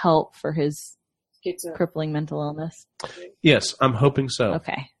get help for his crippling mental illness? Yes, I'm hoping so.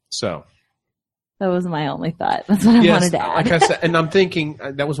 Okay. So that was my only thought. That's what I wanted to add. Like I said, and I'm thinking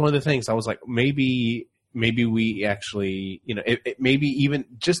that was one of the things. I was like, maybe we actually, maybe even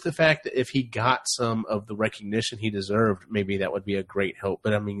just the fact that if he got some of the recognition he deserved, maybe that would be a great help.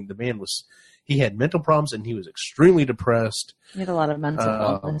 But I mean, the man he had mental problems and he was extremely depressed. He had a lot of mental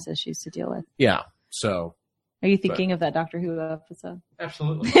illness issues to deal with. Yeah. So. Are you thinking of that Doctor Who episode?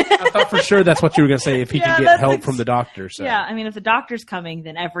 Absolutely. I thought for sure that's what you were going to say, if he could get help from the doctor. So. Yeah, I mean, if the doctor's coming,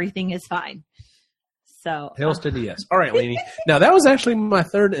 then everything is fine. So Hails to the yes. All right, Lainey. Now, that was actually my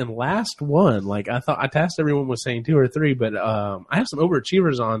third and last one. Like, I tasked everyone was saying 2 or 3, but I have some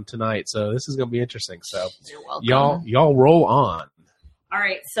overachievers on tonight, so this is going to be interesting. So you're welcome. Y'all roll on. All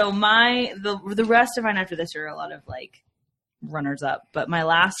right, so the rest of mine after this are a lot of, like, runners up, but my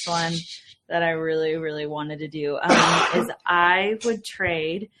last one that I really, really wanted to do is I would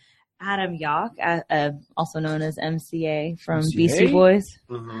trade Adam Yauch, also known as MCA from Beastie Boys,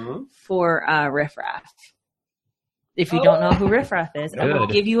 for Riff Raff. If you don't know who Riff Raff is, I will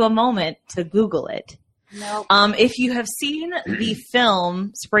give you a moment to Google it. Nope. If you have seen the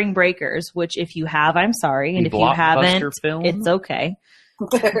film Spring Breakers, which if you have, I'm sorry, and if you haven't, it's okay.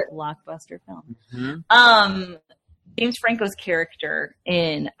 Blockbuster film. Mm-hmm. James Franco's character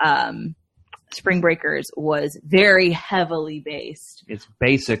in Spring Breakers was very heavily based. It's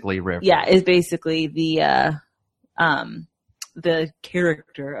basically Riff Raff. Yeah, it's basically the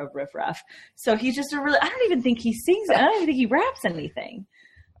character of Riff Raff. So he's just I don't even think he sings. I don't even think he raps anything.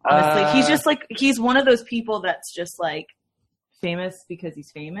 Honestly, he's just like, he's one of those people that's just like famous because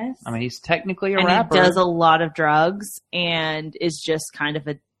he's famous. I mean, he's technically a and rapper. He does a lot of drugs and is just kind of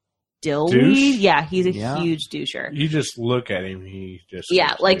a dillweed. Yeah, he's a huge doucher. You just look at him, he just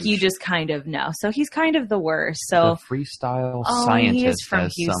you just kind of know. So he's kind of the worst. So the freestyle scientist. He is from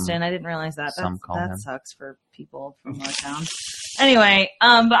Houston. I didn't realize that. That sucks for people from our town. Anyway,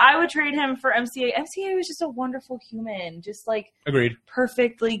 but I would trade him for MCA. MCA was just a wonderful human, just like agreed,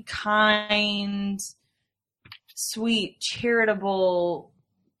 perfectly kind, sweet, charitable,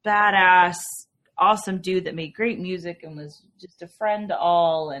 badass, awesome dude that made great music and was just a friend to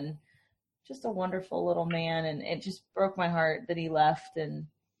all and just a wonderful little man. And it just broke my heart that he left. And,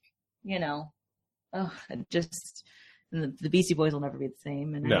 the Beastie Boys will never be the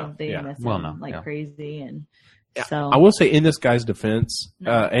same. And they miss him crazy. And so I will say, in this guy's defense,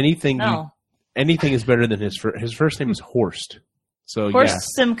 anything is better than his first name is Horst. So Horst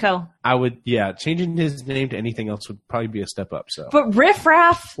Simcoe. I would, changing his name to anything else would probably be a step up. So, but Riff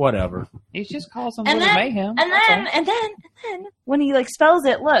Raff, whatever. He just calls him Little Mayhem. And then when he spells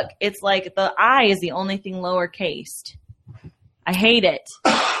it, look, it's like the I is the only thing lowercased. I hate it.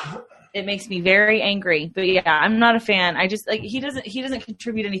 It makes me very angry. But I'm not a fan. I just he doesn't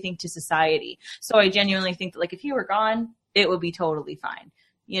contribute anything to society. So I genuinely think that if he were gone, it would be totally fine.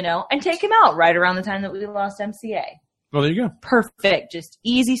 And take him out right around the time that we lost MCA. Well, there you go. Perfect. Just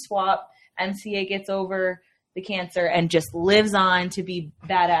easy swap. MCA gets over the cancer and just lives on to be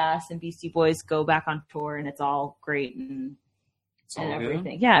badass, and Beastie Boys go back on tour, and it's all great and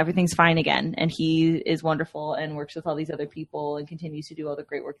everything. Yeah, everything's fine again. And he is wonderful and works with all these other people and continues to do all the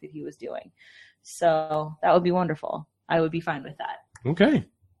great work that he was doing. So that would be wonderful. I would be fine with that. Okay.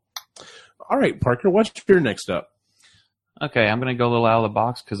 All right, Parker, what's your next up? Okay, I'm going to go a little out of the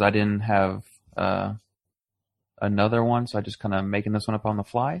box because I didn't have another one, so I just kind of making this one up on the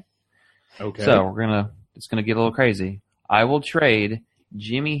fly. Okay. So it's gonna get a little crazy. I will trade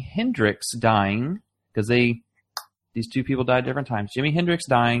Jimi Hendrix dying because these two people died at different times. Jimi Hendrix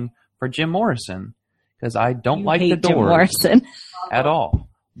dying for Jim Morrison because I don't like the Doors Jim Morrison at all.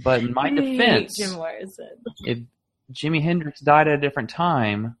 But in my defense, Jim Morrison. If Jimi Hendrix died at a different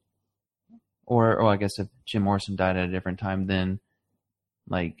time, or I guess if Jim Morrison died at a different time, then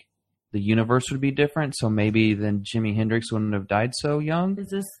like the universe would be different. So maybe then Jimi Hendrix wouldn't have died so young. Is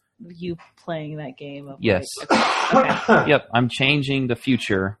this you playing that game? Of Yes. Okay. Yep. I'm changing the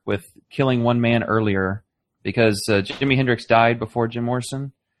future with killing one man earlier because Jimi Hendrix died before Jim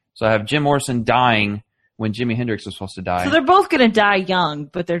Morrison. So I have Jim Morrison dying when Jimi Hendrix was supposed to die. So they're both going to die young,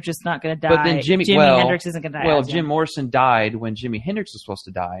 but they're just not going to die. But then Jimi Hendrix isn't going to die. Well, as Jim young. Morrison died when Jimi Hendrix was supposed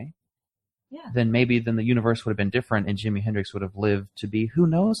to die. Yeah. Then maybe the universe would have been different and Jimi Hendrix would have lived to be who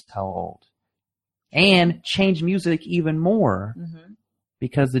knows how old. And change music even more Mm-hmm.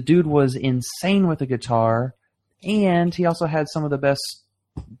 because the dude was insane with the guitar and he also had some of the best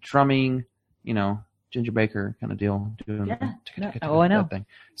drumming, you know, Ginger Baker kind of deal. Yeah. Oh, I know. That thing.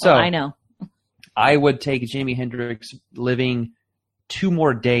 So Well, I know. I would take Jimi Hendrix living 2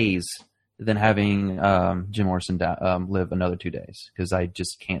 more days than having Jim Morrison live another 2 days because I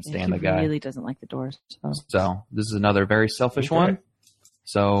just can't stand the He guy. really doesn't like the Doors. So this is another very selfish one.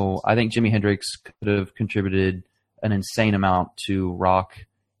 So I think Jimi Hendrix could have contributed an insane amount to rock,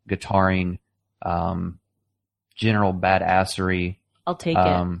 guitaring, general badassery. I'll take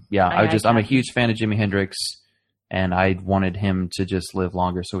it. Yeah, I like I'm a that. huge fan of Jimi Hendrix, and I wanted him to just live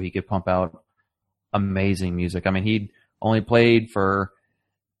longer so he could pump out amazing music. I mean, he'd only played for,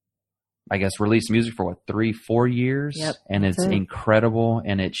 I guess, released music for 3-4 years, Yep, and it's that's it. incredible,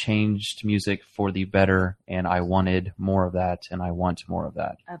 and it changed music for the better, and I wanted more of that, and I want more of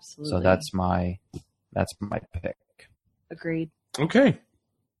that. Absolutely. So that's my pick. Agreed. Okay.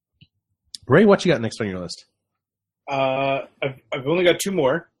 Ray, what you got next on your list? I've only got 2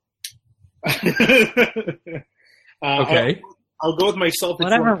 more. Okay. I'll go with myself.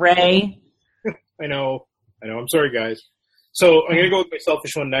 Whatever, Ray. I know. I'm sorry, guys. So I'm gonna go with my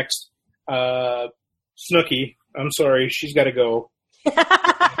selfish one next. Snooki. I'm sorry, she's got to go.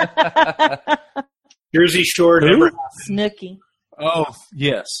 Jersey Shore Who? never. Snooki. Oh,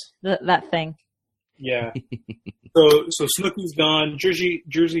 yes. That thing. Yeah. So Snooki's gone. Jersey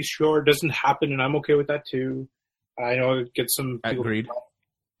Shore doesn't happen, and I'm okay with that too. I know it gets some people, Agreed.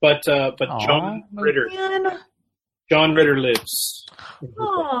 but Aw. John Ritter. Man. John Ritter lives.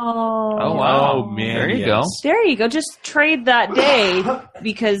 Oh. Oh, wow. Oh, man. There you yes. go. There you go. Just trade that day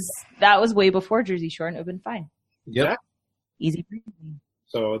because that was way before Jersey Shore and it would have been fine. Yep. Easy breezy.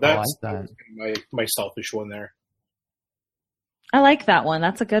 So I that's like that. my selfish one there. I like that one.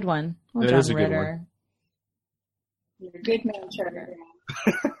 That's a good one. Oh, That John is a good Ritter. You're a good man, Trevor.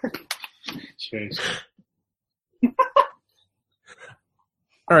 Jeez.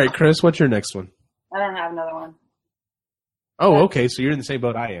 All right, Chris, what's your next one? I don't have another one. Oh, okay. So you're in the same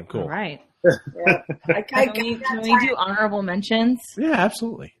boat I am. Cool. All right. Yeah. Can we do honorable mentions? Yeah,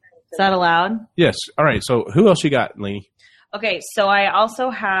 absolutely. Is that allowed? Yes. All right. So who else you got, Lainey? Okay, so I also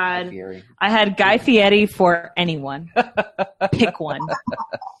had Guy Fieri for anyone. Pick one.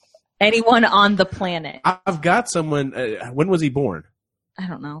 Anyone on the planet. I've got someone. When was he born? I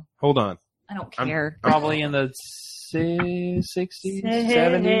don't know. Hold on. I don't I'm- care. Probably in the 60s,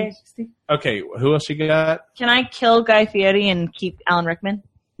 70s. Okay. Who else you got? Can I kill Guy Fieri and keep Alan Rickman?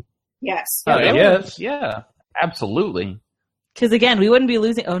 Yes. Yes. Yeah, absolutely. Because again, we wouldn't be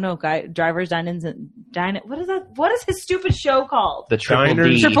losing. Oh no, Drivers, Diners, and What is that? What is his stupid show called? The Triple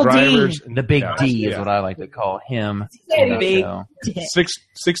Diners, D. Triple D. drivers, The Big Yeah. D is Yeah. what I like to call him. Yeah, in that big show.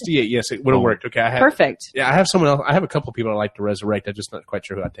 68. Yes, it would have worked. Okay. I have. Perfect. Yeah, I have someone else. I have a couple people I like to resurrect. I'm just not quite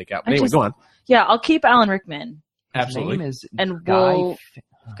sure who I'd take out. But I anyway, just- go on. Yeah, I'll keep Alan Rickman. His Absolutely. name is And Guy we'll- F-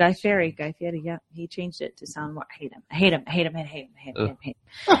 Guy Fieri. Yeah, he changed it to sound more. I hate him.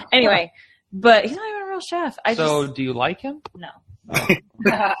 Anyway, but he's not even a real chef. So, do you like him? No.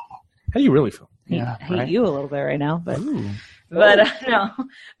 How do you really feel? Yeah, I hate right. you a little bit right now, but Ooh. no.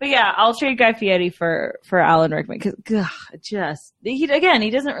 But yeah, I'll trade Guy Fieri for Alan Rickman because he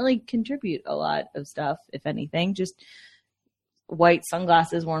doesn't really contribute a lot of stuff, if anything. Just white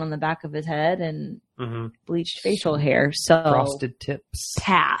sunglasses worn on the back of his head and Mm-hmm. bleached facial hair. So Frosted tips.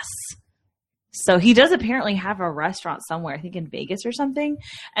 pass. So he does apparently have a restaurant somewhere, I think in Vegas or something.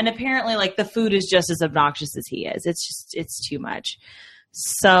 And apparently like the food is just as obnoxious as he is. It's too much.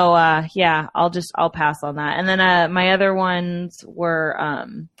 So, yeah, I'll pass on that. And then, my other ones were,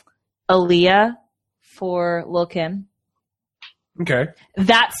 Aaliyah for Lil' Kim. Okay.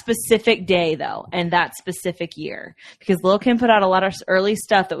 That specific day though, and that specific year, because Lil' Kim put out a lot of early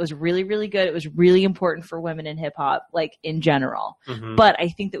stuff that was really, really good. It was really important for women in hip hop, like in general. Mm-hmm. But I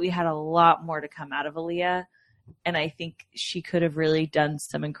think that we had a lot more to come out of Aaliyah, and I think she could have really done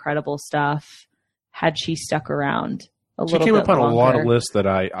some incredible stuff had she stuck around a She little came bit up on a lot of longer. lists that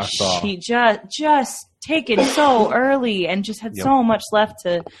I saw. She just taken so early and just had Yep. so much left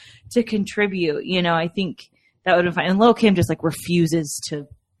to contribute. You know, I think That would have been fine. And Lil' Kim just like refuses to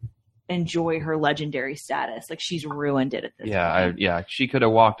enjoy her legendary status. Like she's ruined it at this point. She could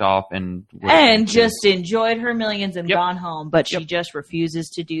have walked off and just enjoyed her millions and gone home, but she just refuses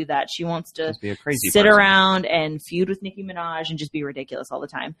to do that. She wants to be a crazy sit person. around and feud with Nicki Minaj and just be ridiculous all the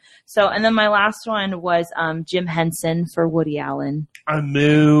time. So, and then my last one was Jim Henson for Woody Allen. I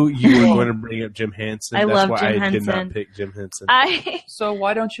knew you were going to bring up Jim Henson. I That's love why Jim I did Henson. not pick Jim Henson. So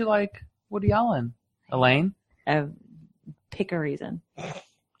why don't you like Woody Allen, Elaine? Pick a reason.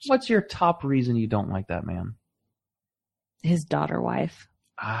 What's your top reason you don't like that man? His daughter wife.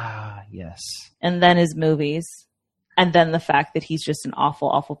 Ah, yes. And then his movies. And then the fact that he's just an awful,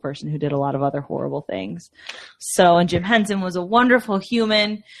 awful person who did a lot of other horrible things. So, and Jim Henson was a wonderful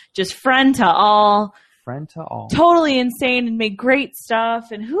human, just friend to all. Friend to all. Totally insane and made great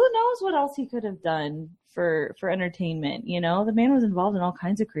stuff. And who knows what else he could have done for entertainment. You know, the man was involved in all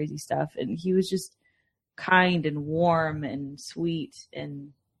kinds of crazy stuff. And he was just kind and warm and sweet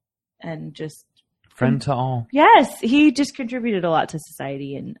and just friend to all. Yes, he just contributed a lot to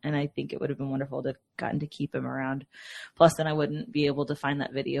society, and I think it would have been wonderful to have gotten to keep him around. Plus, then I wouldn't be able to find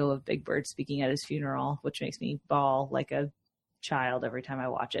that video of Big Bird speaking at his funeral, which makes me bawl like a child every time I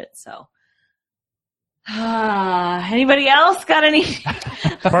watch it. So, anybody else got any?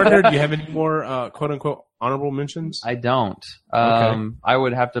 Partner, do you have any more quote unquote honorable mentions? I don't. Okay. I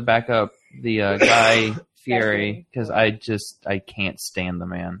would have to back up the Guy Fieri because I can't stand the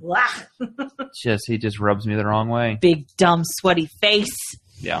man. He just rubs me the wrong way. Big dumb sweaty face.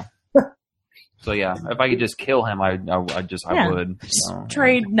 Yeah. So yeah, if I could just kill him, I would. So,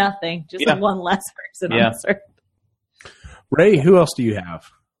 trade nothing, just one less person on this earth. Ray, who else do you have?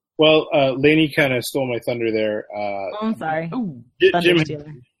 Well, Lainey kind of stole my thunder there. I'm sorry.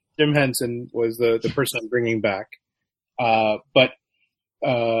 Jim Henson was the person I'm bringing back. But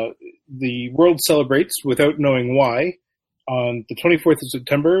the world celebrates, without knowing why, on the 24th of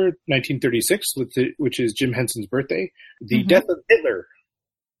September, 1936, which is Jim Henson's birthday, the death of Hitler.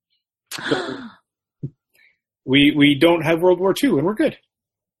 So we don't have World War II, and we're good.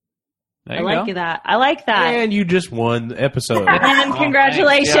 There I you like go. that. I like that. And you just won the episode. And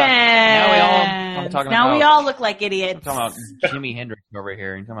congratulations. Yeah. Now we all look like idiots. I'm talking about Jimi Hendrix over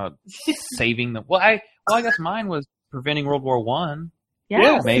here, and talking about saving the. Well, I guess mine was preventing World War One.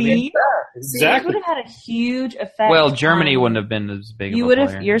 Yeah, maybe. See? Exactly. It would have had a huge effect. Well, Germany wouldn't have been as big.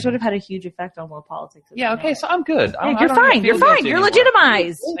 Yours would have had a huge effect on world politics. Yeah. Okay. So I'm good. Yeah, you're fine. You're fine. You're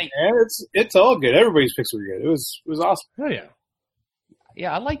legitimized. Yeah, it's all good. Everybody's picks were good. It was awesome. Oh yeah.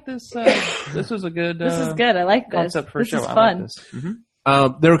 Yeah, I like this. This was a good. This is good. I like this. Concept for this show. is I fun. like this.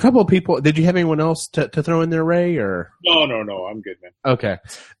 Mm-hmm. There were a couple of people. Did you have anyone else to throw in there, Ray? Or No. I'm good, man. okay,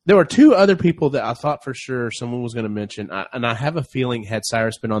 there were two other people that I thought for sure someone was going to mention, and I have a feeling had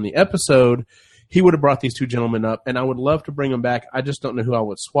Cyrus been on the episode, he would have brought these two gentlemen up, and I would love to bring them back. I just don't know who I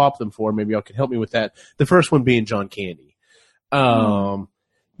would swap them for. Maybe y'all could help me with that. The first one being John Candy. The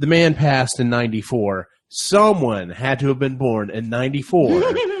man passed in '94. Someone had to have been born in '94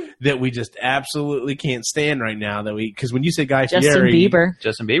 that we just absolutely can't stand right now. Because when you say Guy Fieri,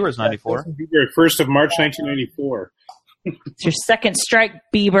 Justin Bieber's '94. Justin Bieber, 1st of March, 1994. It's your second strike,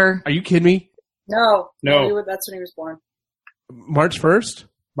 Bieber. Are you kidding me? No. No. That's when he was born. March 1st?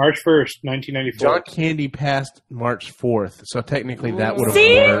 March 1st, 1994. John Candy passed March 4th, so technically that would have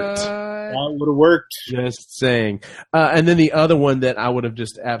See? worked. That would have worked. Just saying. And then the other one that I would have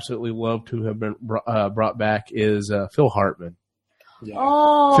just absolutely loved to have been brought back is Phil Hartman. Yeah.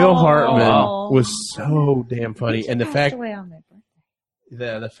 Oh, Phil Hartman was so damn funny, and the fact away on my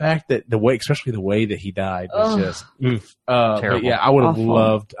birthday. the fact that the way, especially the way that he died, was just oof. Terrible. But yeah, I would have Awful.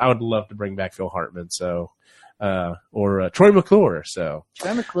 loved. I would love to bring back Phil Hartman. So. Or Troy McClure. So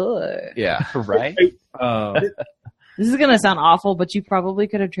Troy McClure. yeah, Right. This is going to sound awful, but you probably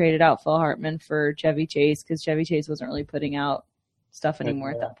could have traded out Phil Hartman for Chevy Chase because Chevy Chase wasn't really putting out stuff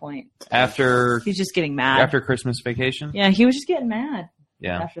anymore at that point. After He's just getting mad. Christmas vacation. Yeah, he was just getting mad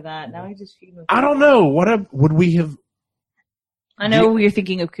Yeah. after that. Now he's just feeding with I don't know would we have. I know you're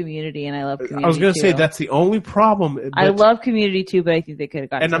thinking of Community, and I love Community. I was going to too. say that's the only problem. I love Community too, but I think they could have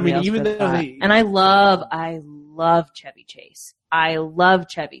gotten. And I mean, somebody else even for though that. they- and I love Chevy Chase. I love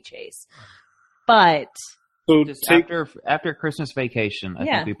Chevy Chase, but So Just take after Christmas vacation, I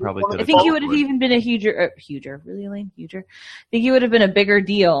Yeah. think we probably could I have. think he would have even been a huger, really, Elaine? Huger? I think he would have been a bigger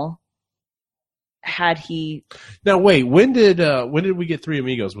deal had he. Now wait, when did we get Three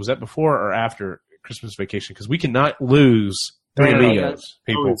Amigos? Was that before or after Christmas Vacation? Because we cannot lose Three No. Amigos,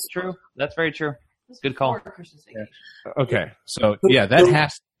 people. Oh, True. That's very true. Good call. Christmas vacation. Okay, so yeah, that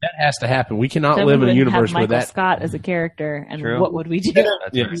has to happen. We cannot Then live we in a wouldn't universe have where Michael that. Scott as a character, and True. what would we do? That's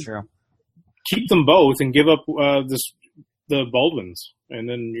Yeah. very true. keep them both and give up the Baldwins, and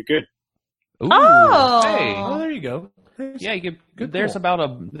then you're good. Ooh, Oh. hey. Oh, there you go. Yeah, you Good could. There's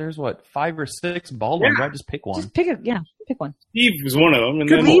call. there's what 5 or 6 Baldwins, Yeah. right? Just pick one. Just pick one. Steve was one of them, and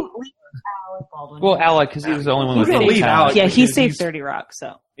Could then leave Alec Baldwin. Well, Alec, because he was the only one We're with gonna any leave talent. Alec. yeah, he because saved he's- 30 Rock,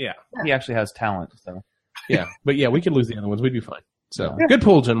 so. Yeah. He actually has talent. So Yeah. But yeah, we could lose the other ones. We'd be fine. So Yeah. good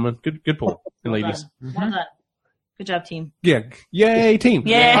pull, gentlemen. Good pull. And Well ladies. done. Well done. Good job, team. Yeah. Yay, team.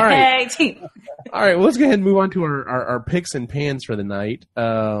 Yay, All right. team. All right. Well, let's go ahead and move on to our picks and pans for the night.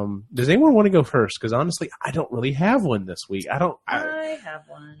 Does anyone want to go first? Because honestly, I don't really have one this week. I have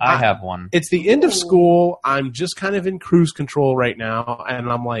one. I have one. It's the end of school. I'm just kind of in cruise control right now.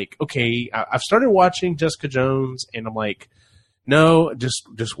 And I'm like, okay, I've started watching Jessica Jones and I'm like, no,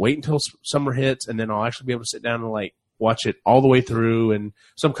 just wait until summer hits and then I'll actually be able to sit down and like watch it all the way through. And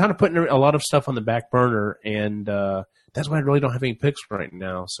so I'm kind of putting a lot of stuff on the back burner and, that's why I really don't have any picks right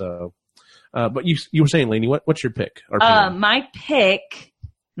now. So, but you were saying, Lainey, what's your pick? Or opinion? My pick,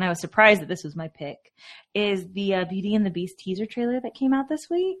 and I was surprised that this was my pick, is the Beauty and the Beast teaser trailer that came out this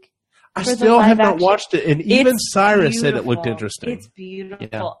week. I for the still have live not action. watched it. And even It's Cyrus said it looked beautiful. interesting. It's beautiful.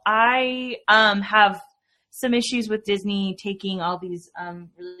 Yeah. I have some issues with Disney taking all these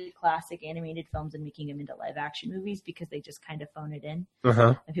really classic animated films and making them into live action movies because they just kind of phone it in.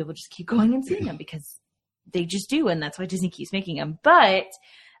 Uh-huh. And people just keep going and seeing them because they just do, and that's why Disney keeps making them. But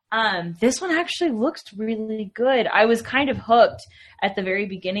this one actually looked really good. I was kind of hooked at the very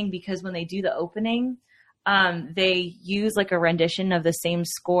beginning because when they do the opening, they use like a rendition of the same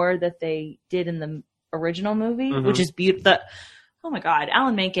score that they did in the original movie, Mhm. which is beautiful. Oh my God,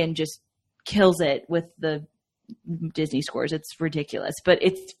 Alan Menken just kills it with the Disney scores. It's ridiculous, but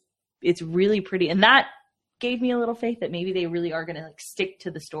it's really pretty, and that gave me a little faith that maybe they really are going to like stick to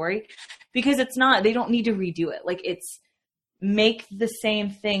the story because they don't need to redo it. Like it's make the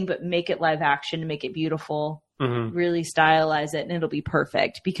same thing, but make it live action, make it beautiful, Mhm. really stylize it, and it'll be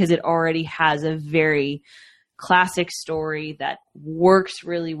perfect because it already has a very classic story that works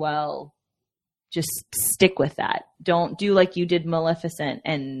really well. Just stick with that. Don't do like you did Maleficent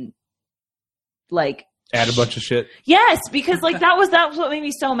and like Add a bunch of shit. yes, because like that was what made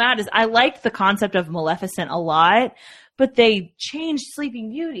me so mad is I liked the concept of Maleficent a lot, but they changed Sleeping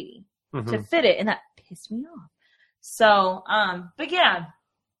Beauty Mhm. to fit it, and that pissed me off. So, but yeah,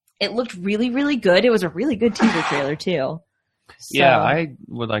 it looked really, really good. It was a really good teaser trailer too. So, Yeah, I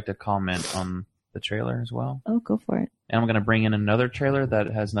would like to comment on the trailer as well. oh, go for it. And I'm going to bring in another trailer that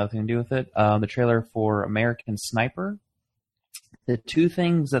has nothing to do with it. The trailer for American Sniper. The two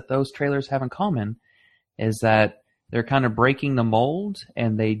things that those trailers have in common is that they're kind of breaking the mold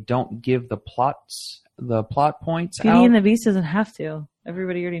and they don't give the plot points Beauty out. and the Beast doesn't have to.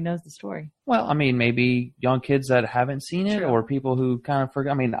 Everybody already knows the story. Well, I mean, maybe young kids that haven't seen it True. or people who kind of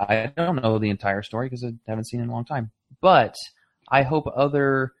forgot. I mean, I don't know the entire story because I haven't seen it in a long time. But I hope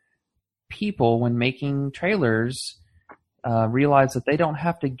other people, when making trailers, realize that they don't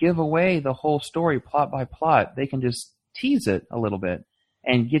have to give away the whole story plot by plot. They can just tease it a little bit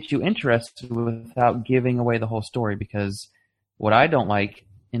and get you interested without giving away the whole story. Because what I don't like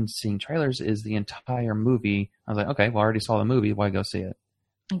in seeing trailers is the entire movie. I was like, okay, well, I already saw the movie. Why go see it?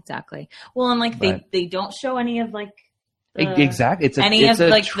 Exactly. Well, and like But- they don't show any of like the, Exactly. It's any it's of a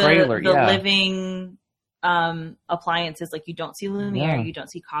like trailer. the yeah. living appliances. Like you don't see Lumiere, Yeah. you don't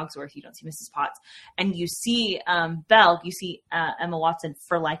see Cogsworth, you don't see Mrs. Potts, and you see Belle, you see Emma Watson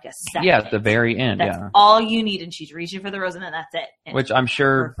for like a second. Yeah, at the very end. That's Yeah. all you need, and she's reaching for the rose, and then that's it. And Which I'm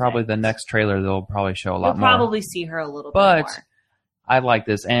sure perfect. probably the next trailer they'll probably show a lot you'll more. probably see her a little But bit more. I like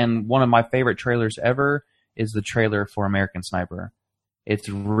this. And one of my favorite trailers ever is the trailer for American Sniper. It's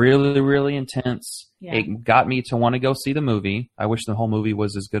really, really intense. Yeah. It got me to want to go see the movie. I wish the whole movie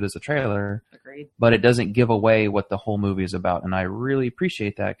was as good as the trailer, Agreed. but it doesn't give away what the whole movie is about. And I really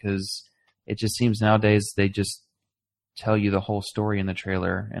appreciate that because it just seems nowadays they just tell you the whole story in the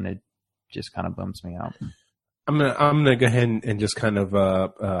trailer, and it just kind of bums me out. I'm gonna go ahead and just kind of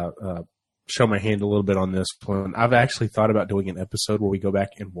show my hand a little bit on this one. I've actually thought about doing an episode where we go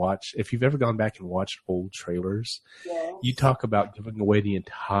back and watch. If you've ever gone back and watched old trailers, you talk about giving away the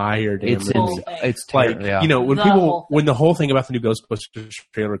entire damn It's movie. it's Like, terrible. Yeah. you know, when The whole when the whole thing about the new Ghostbusters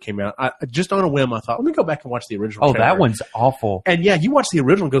trailer came out, I just on a whim, I thought, let me go back and watch the original Oh, trailer. that one's awful. And yeah, you watch the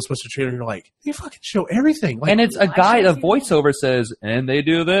original Ghostbusters trailer and you're like, they fucking show everything. Like, And it's a Why guy, should I a see voiceover says, and they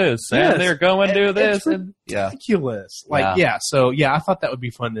do this, Yes. and they're going to do And this. it's And, yeah. ridiculous. Like, yeah. So yeah, I thought that would be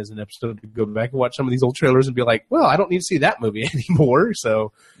fun as an episode to go back and watch some of these old trailers and be like, well, I don't need to see that movie anymore.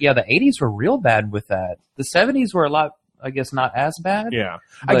 So Yeah, the 80s were real bad with that. The 70s were a lot, I guess, not as bad. yeah,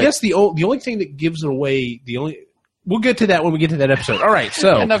 But- I guess the only thing that gives it away, We'll get to that when we get to that episode. All right,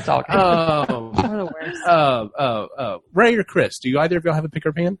 so Enough talking. We're the worst. Ray or Chris, do either of y'all have a pick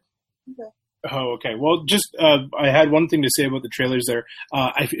or pan? Oh, okay. Well, just I had one thing to say about the trailers there.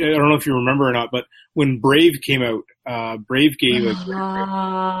 I don't know if you remember or not, but when Brave came out, Brave gave it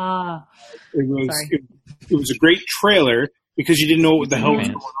was a great trailer because you didn't know what the hell was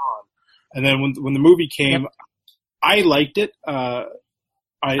going on. And then when the movie came, I liked it. I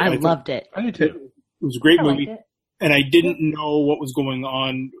loved it. I did too. It was a great movie, liked it. and I didn't know what was going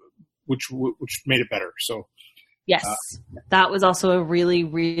on, which made it better. So. Yes, that was also a really,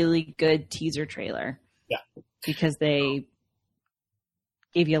 really good teaser trailer. Yeah. Because they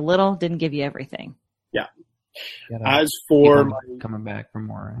gave you a little, didn't give you everything. Yeah. As for coming back for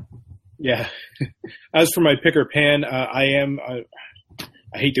more. Yeah. As for my pick or pan, I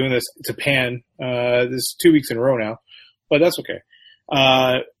hate doing this. It's a pan. This is 2 weeks in a row now, but that's okay.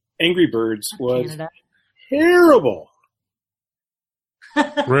 Angry Birds was Canada. terrible.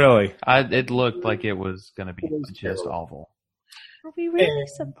 Really? It looked like it was going to be just awful. Are we really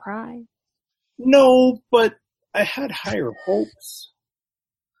surprised? No, but I had higher hopes.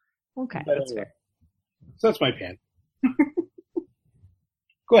 Okay, But that's anyway. fair. So that's my pan.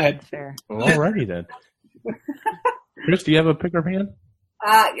 Go ahead. That's fair. Well, alrighty then. Chris, do you have a pick or pan?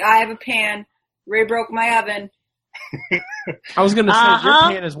 I have a pan. Ray broke my oven. I was going to say, your Uh-huh.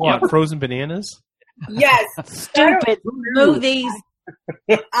 pan is what? Frozen bananas? Yes. Stupid movies.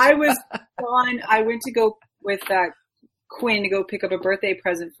 I was gone. I went to go with Quinn to go pick up a birthday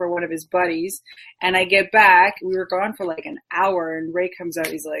present for one of his buddies. And I get back. We were gone for like an hour. And Ray comes out.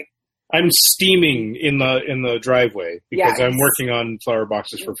 He's like, I'm steaming in the driveway because Yeah. I'm working on flower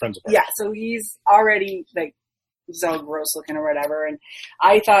boxes for friends of ours. yeah. So he's already like, he's all gross looking or whatever. And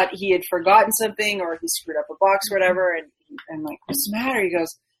I thought he had forgotten something or he screwed up a box or whatever. And I'm like, what's the matter? He goes,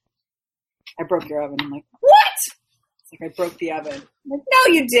 I broke your oven. I'm like, what? Like, I broke the oven. I'm like,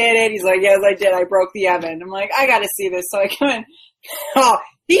 no, you didn't. He's like, yes, I did. I broke the oven. I'm like, I got to see this. So I come in. Oh,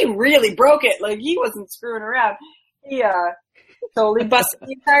 he really broke it. Like, he wasn't screwing around. He totally busted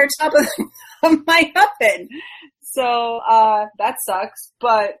the entire top of my oven. So that sucks.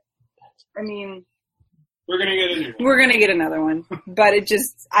 But, I mean, We're going to get a new one. we're going to get another one. But it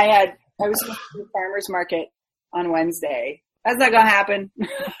just, I was supposed to do the farmer's market on Wednesday. That's not going to happen.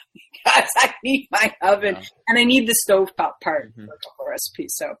 Because I need my oven and I need the stovetop part for a couple of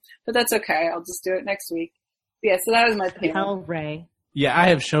recipes. So, but that's okay. I'll just do it next week. Yeah. So that was my pan. Tell Ray. Yeah, I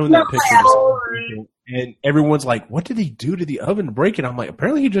have shown that picture to some people, and everyone's like, what did he do to the oven to break it? I'm like,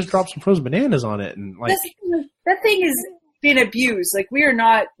 apparently he just dropped some frozen bananas on it. And like, That thing is being abused. Like, we are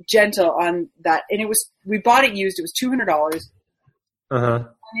not gentle on that. And we bought it used. It was $200. uh-huh. And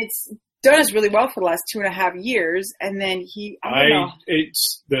it's done us really well for the last 2.5 years. And then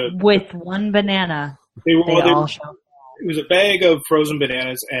It's the With one banana, they they were all show. it was a bag of frozen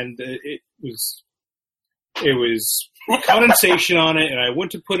bananas, and it was condensation on it, and I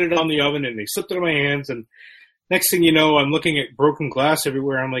went to put it on the oven, and they slipped it in my hands, and next thing you know, I'm looking at broken glass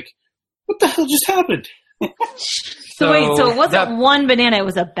everywhere. I'm like, what the hell just happened? So it wasn't one banana, it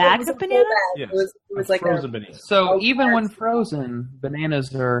was a bag of bananas? Yes. It was like frozen bananas. So even when frozen,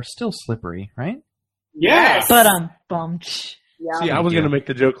 bananas are still slippery, right? Yeah. But bummed. yeah. See, I was going to make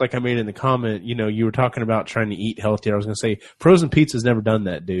the joke like I made in the comment. You know, you were talking about trying to eat healthier. I was going to say frozen pizza's never done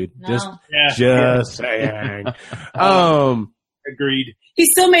that, dude. No. Just saying. Agreed. He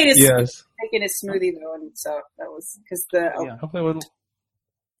still made his Yes. making his smoothie though, and so that was because Yeah.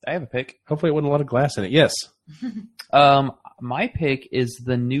 I have a pick. Hopefully it wasn't a lot of glass in it. Yes. My pick is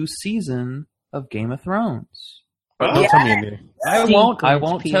the new season of Game of Thrones. But don't tell me anything. I won't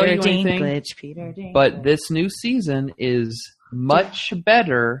tell you anything. Peter Dinklage. But this new season is much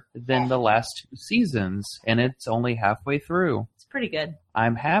better than the last 2 seasons, and it's only halfway through. It's pretty good.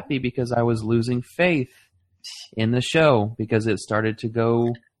 I'm happy because I was losing faith in the show because it started to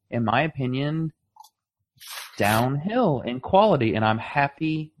go, in my opinion, downhill in quality, and I'm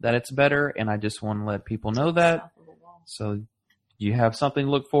happy that it's better, and I just want to let people know that so you have something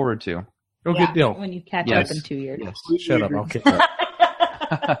to look forward to. Oh, good deal. When you catch Yes. up in 2 years. Yes. Shut up. I'll kick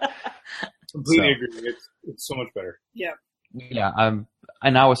that. Completely agree. It's so much better. Yeah,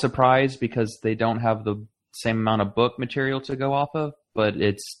 and I was surprised because they don't have the same amount of book material to go off of, but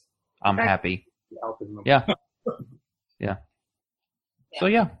I'm happy. Yeah. Yeah. So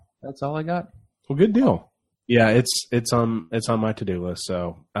yeah, that's all I got. Well, good deal. Yeah, it's on my to-do list.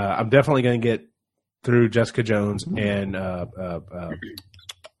 So I'm definitely going to get through Jessica Jones and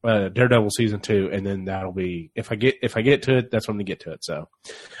Daredevil season 2, and then that'll be if I get to it, that's when we get to it. So,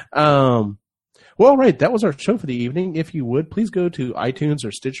 Well, all right, that was our show for the evening. If you would, please go to iTunes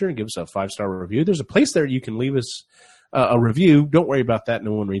or Stitcher and give us a 5-star review. There's a place there you can leave us a review. Don't worry about that.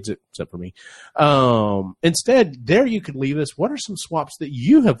 No one reads it except for me. Instead, there you could leave us, what are some swaps that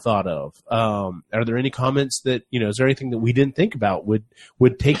you have thought of? Are there any comments that, is there anything that we didn't think about?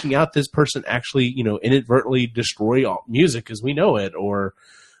 Would taking out this person actually, inadvertently destroy all music as we know it? Or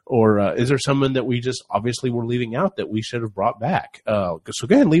is there someone that we just obviously were leaving out that we should have brought back? So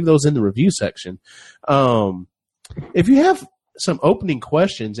go ahead and leave those in the review section. If you have some opening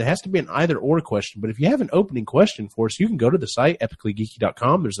questions, it has to be an either-or question, but if you have an opening question for us, you can go to the site,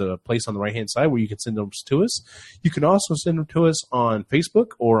 epicallygeeky.com. There's a place on the right-hand side where you can send them to us. You can also send them to us on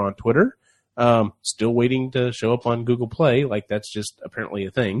Facebook or on Twitter. Still waiting to show up on Google Play, like that's just apparently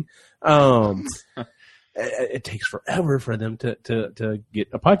a thing. It takes forever for them to get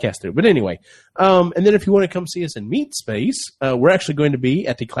a podcast through. But anyway, and then if you want to come see us in Meat Space, we're actually going to be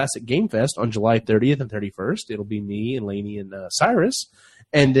at the Classic Game Fest on July 30th and 31st. It'll be me and Lainey and Cyrus.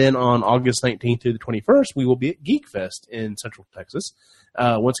 And then on August 19th to the 21st, we will be at Geek Fest in Central Texas.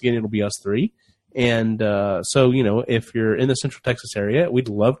 Once again, it'll be us three. And so, if you're in the Central Texas area, we'd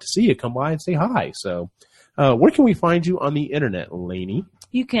love to see you. Come by and say hi. So where can we find you on the internet, Lainey?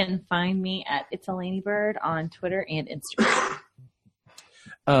 You can find me at It's a Laney Bird on Twitter and Instagram.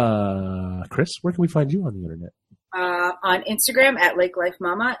 Chris, where can we find you on the internet? On Instagram at Lake Life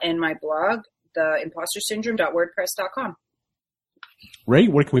Mama, and my blog, theimpostersyndrome.wordpress.com. Ray,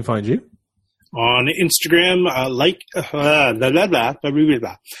 where can we find you? On Instagram,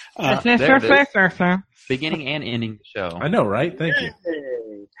 There it is. Beginning and ending the show. I know, right? Thank you.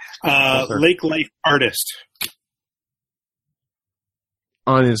 Lake Life Artist.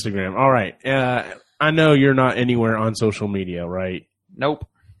 On Instagram. All right. I know you're not anywhere on social media, right? Nope.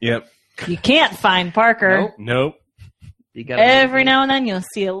 Yep. You can't find Parker. Nope. You gotta Every now and then you'll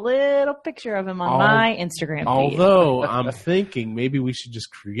see a little picture of him on my Instagram feed. Although I'm thinking maybe we should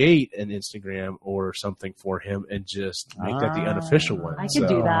just create an Instagram or something for him and just make that the unofficial one. I could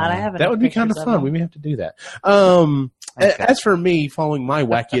do that. I have that would be kind of fun. We may have to do that. As for me, following my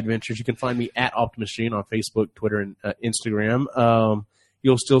wacky adventures, you can find me at Optimus Gene on Facebook, Twitter, and Instagram.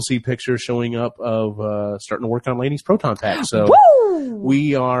 You'll still see pictures showing up of starting to work on Lainey's Proton Pack. So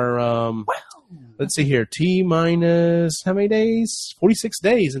we are, let's see here, T-minus how many days? 46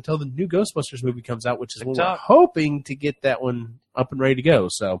 days until the new Ghostbusters movie comes out, which is when we're hoping to get that one up and ready to go.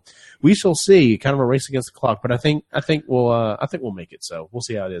 So we shall see. Kind of a race against the clock, but I think we'll make it. So we'll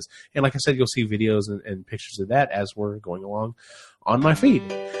see how it is. And like I said, you'll see videos and pictures of that as we're going along on my feed.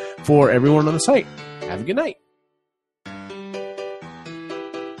 For everyone on the site, have a good night.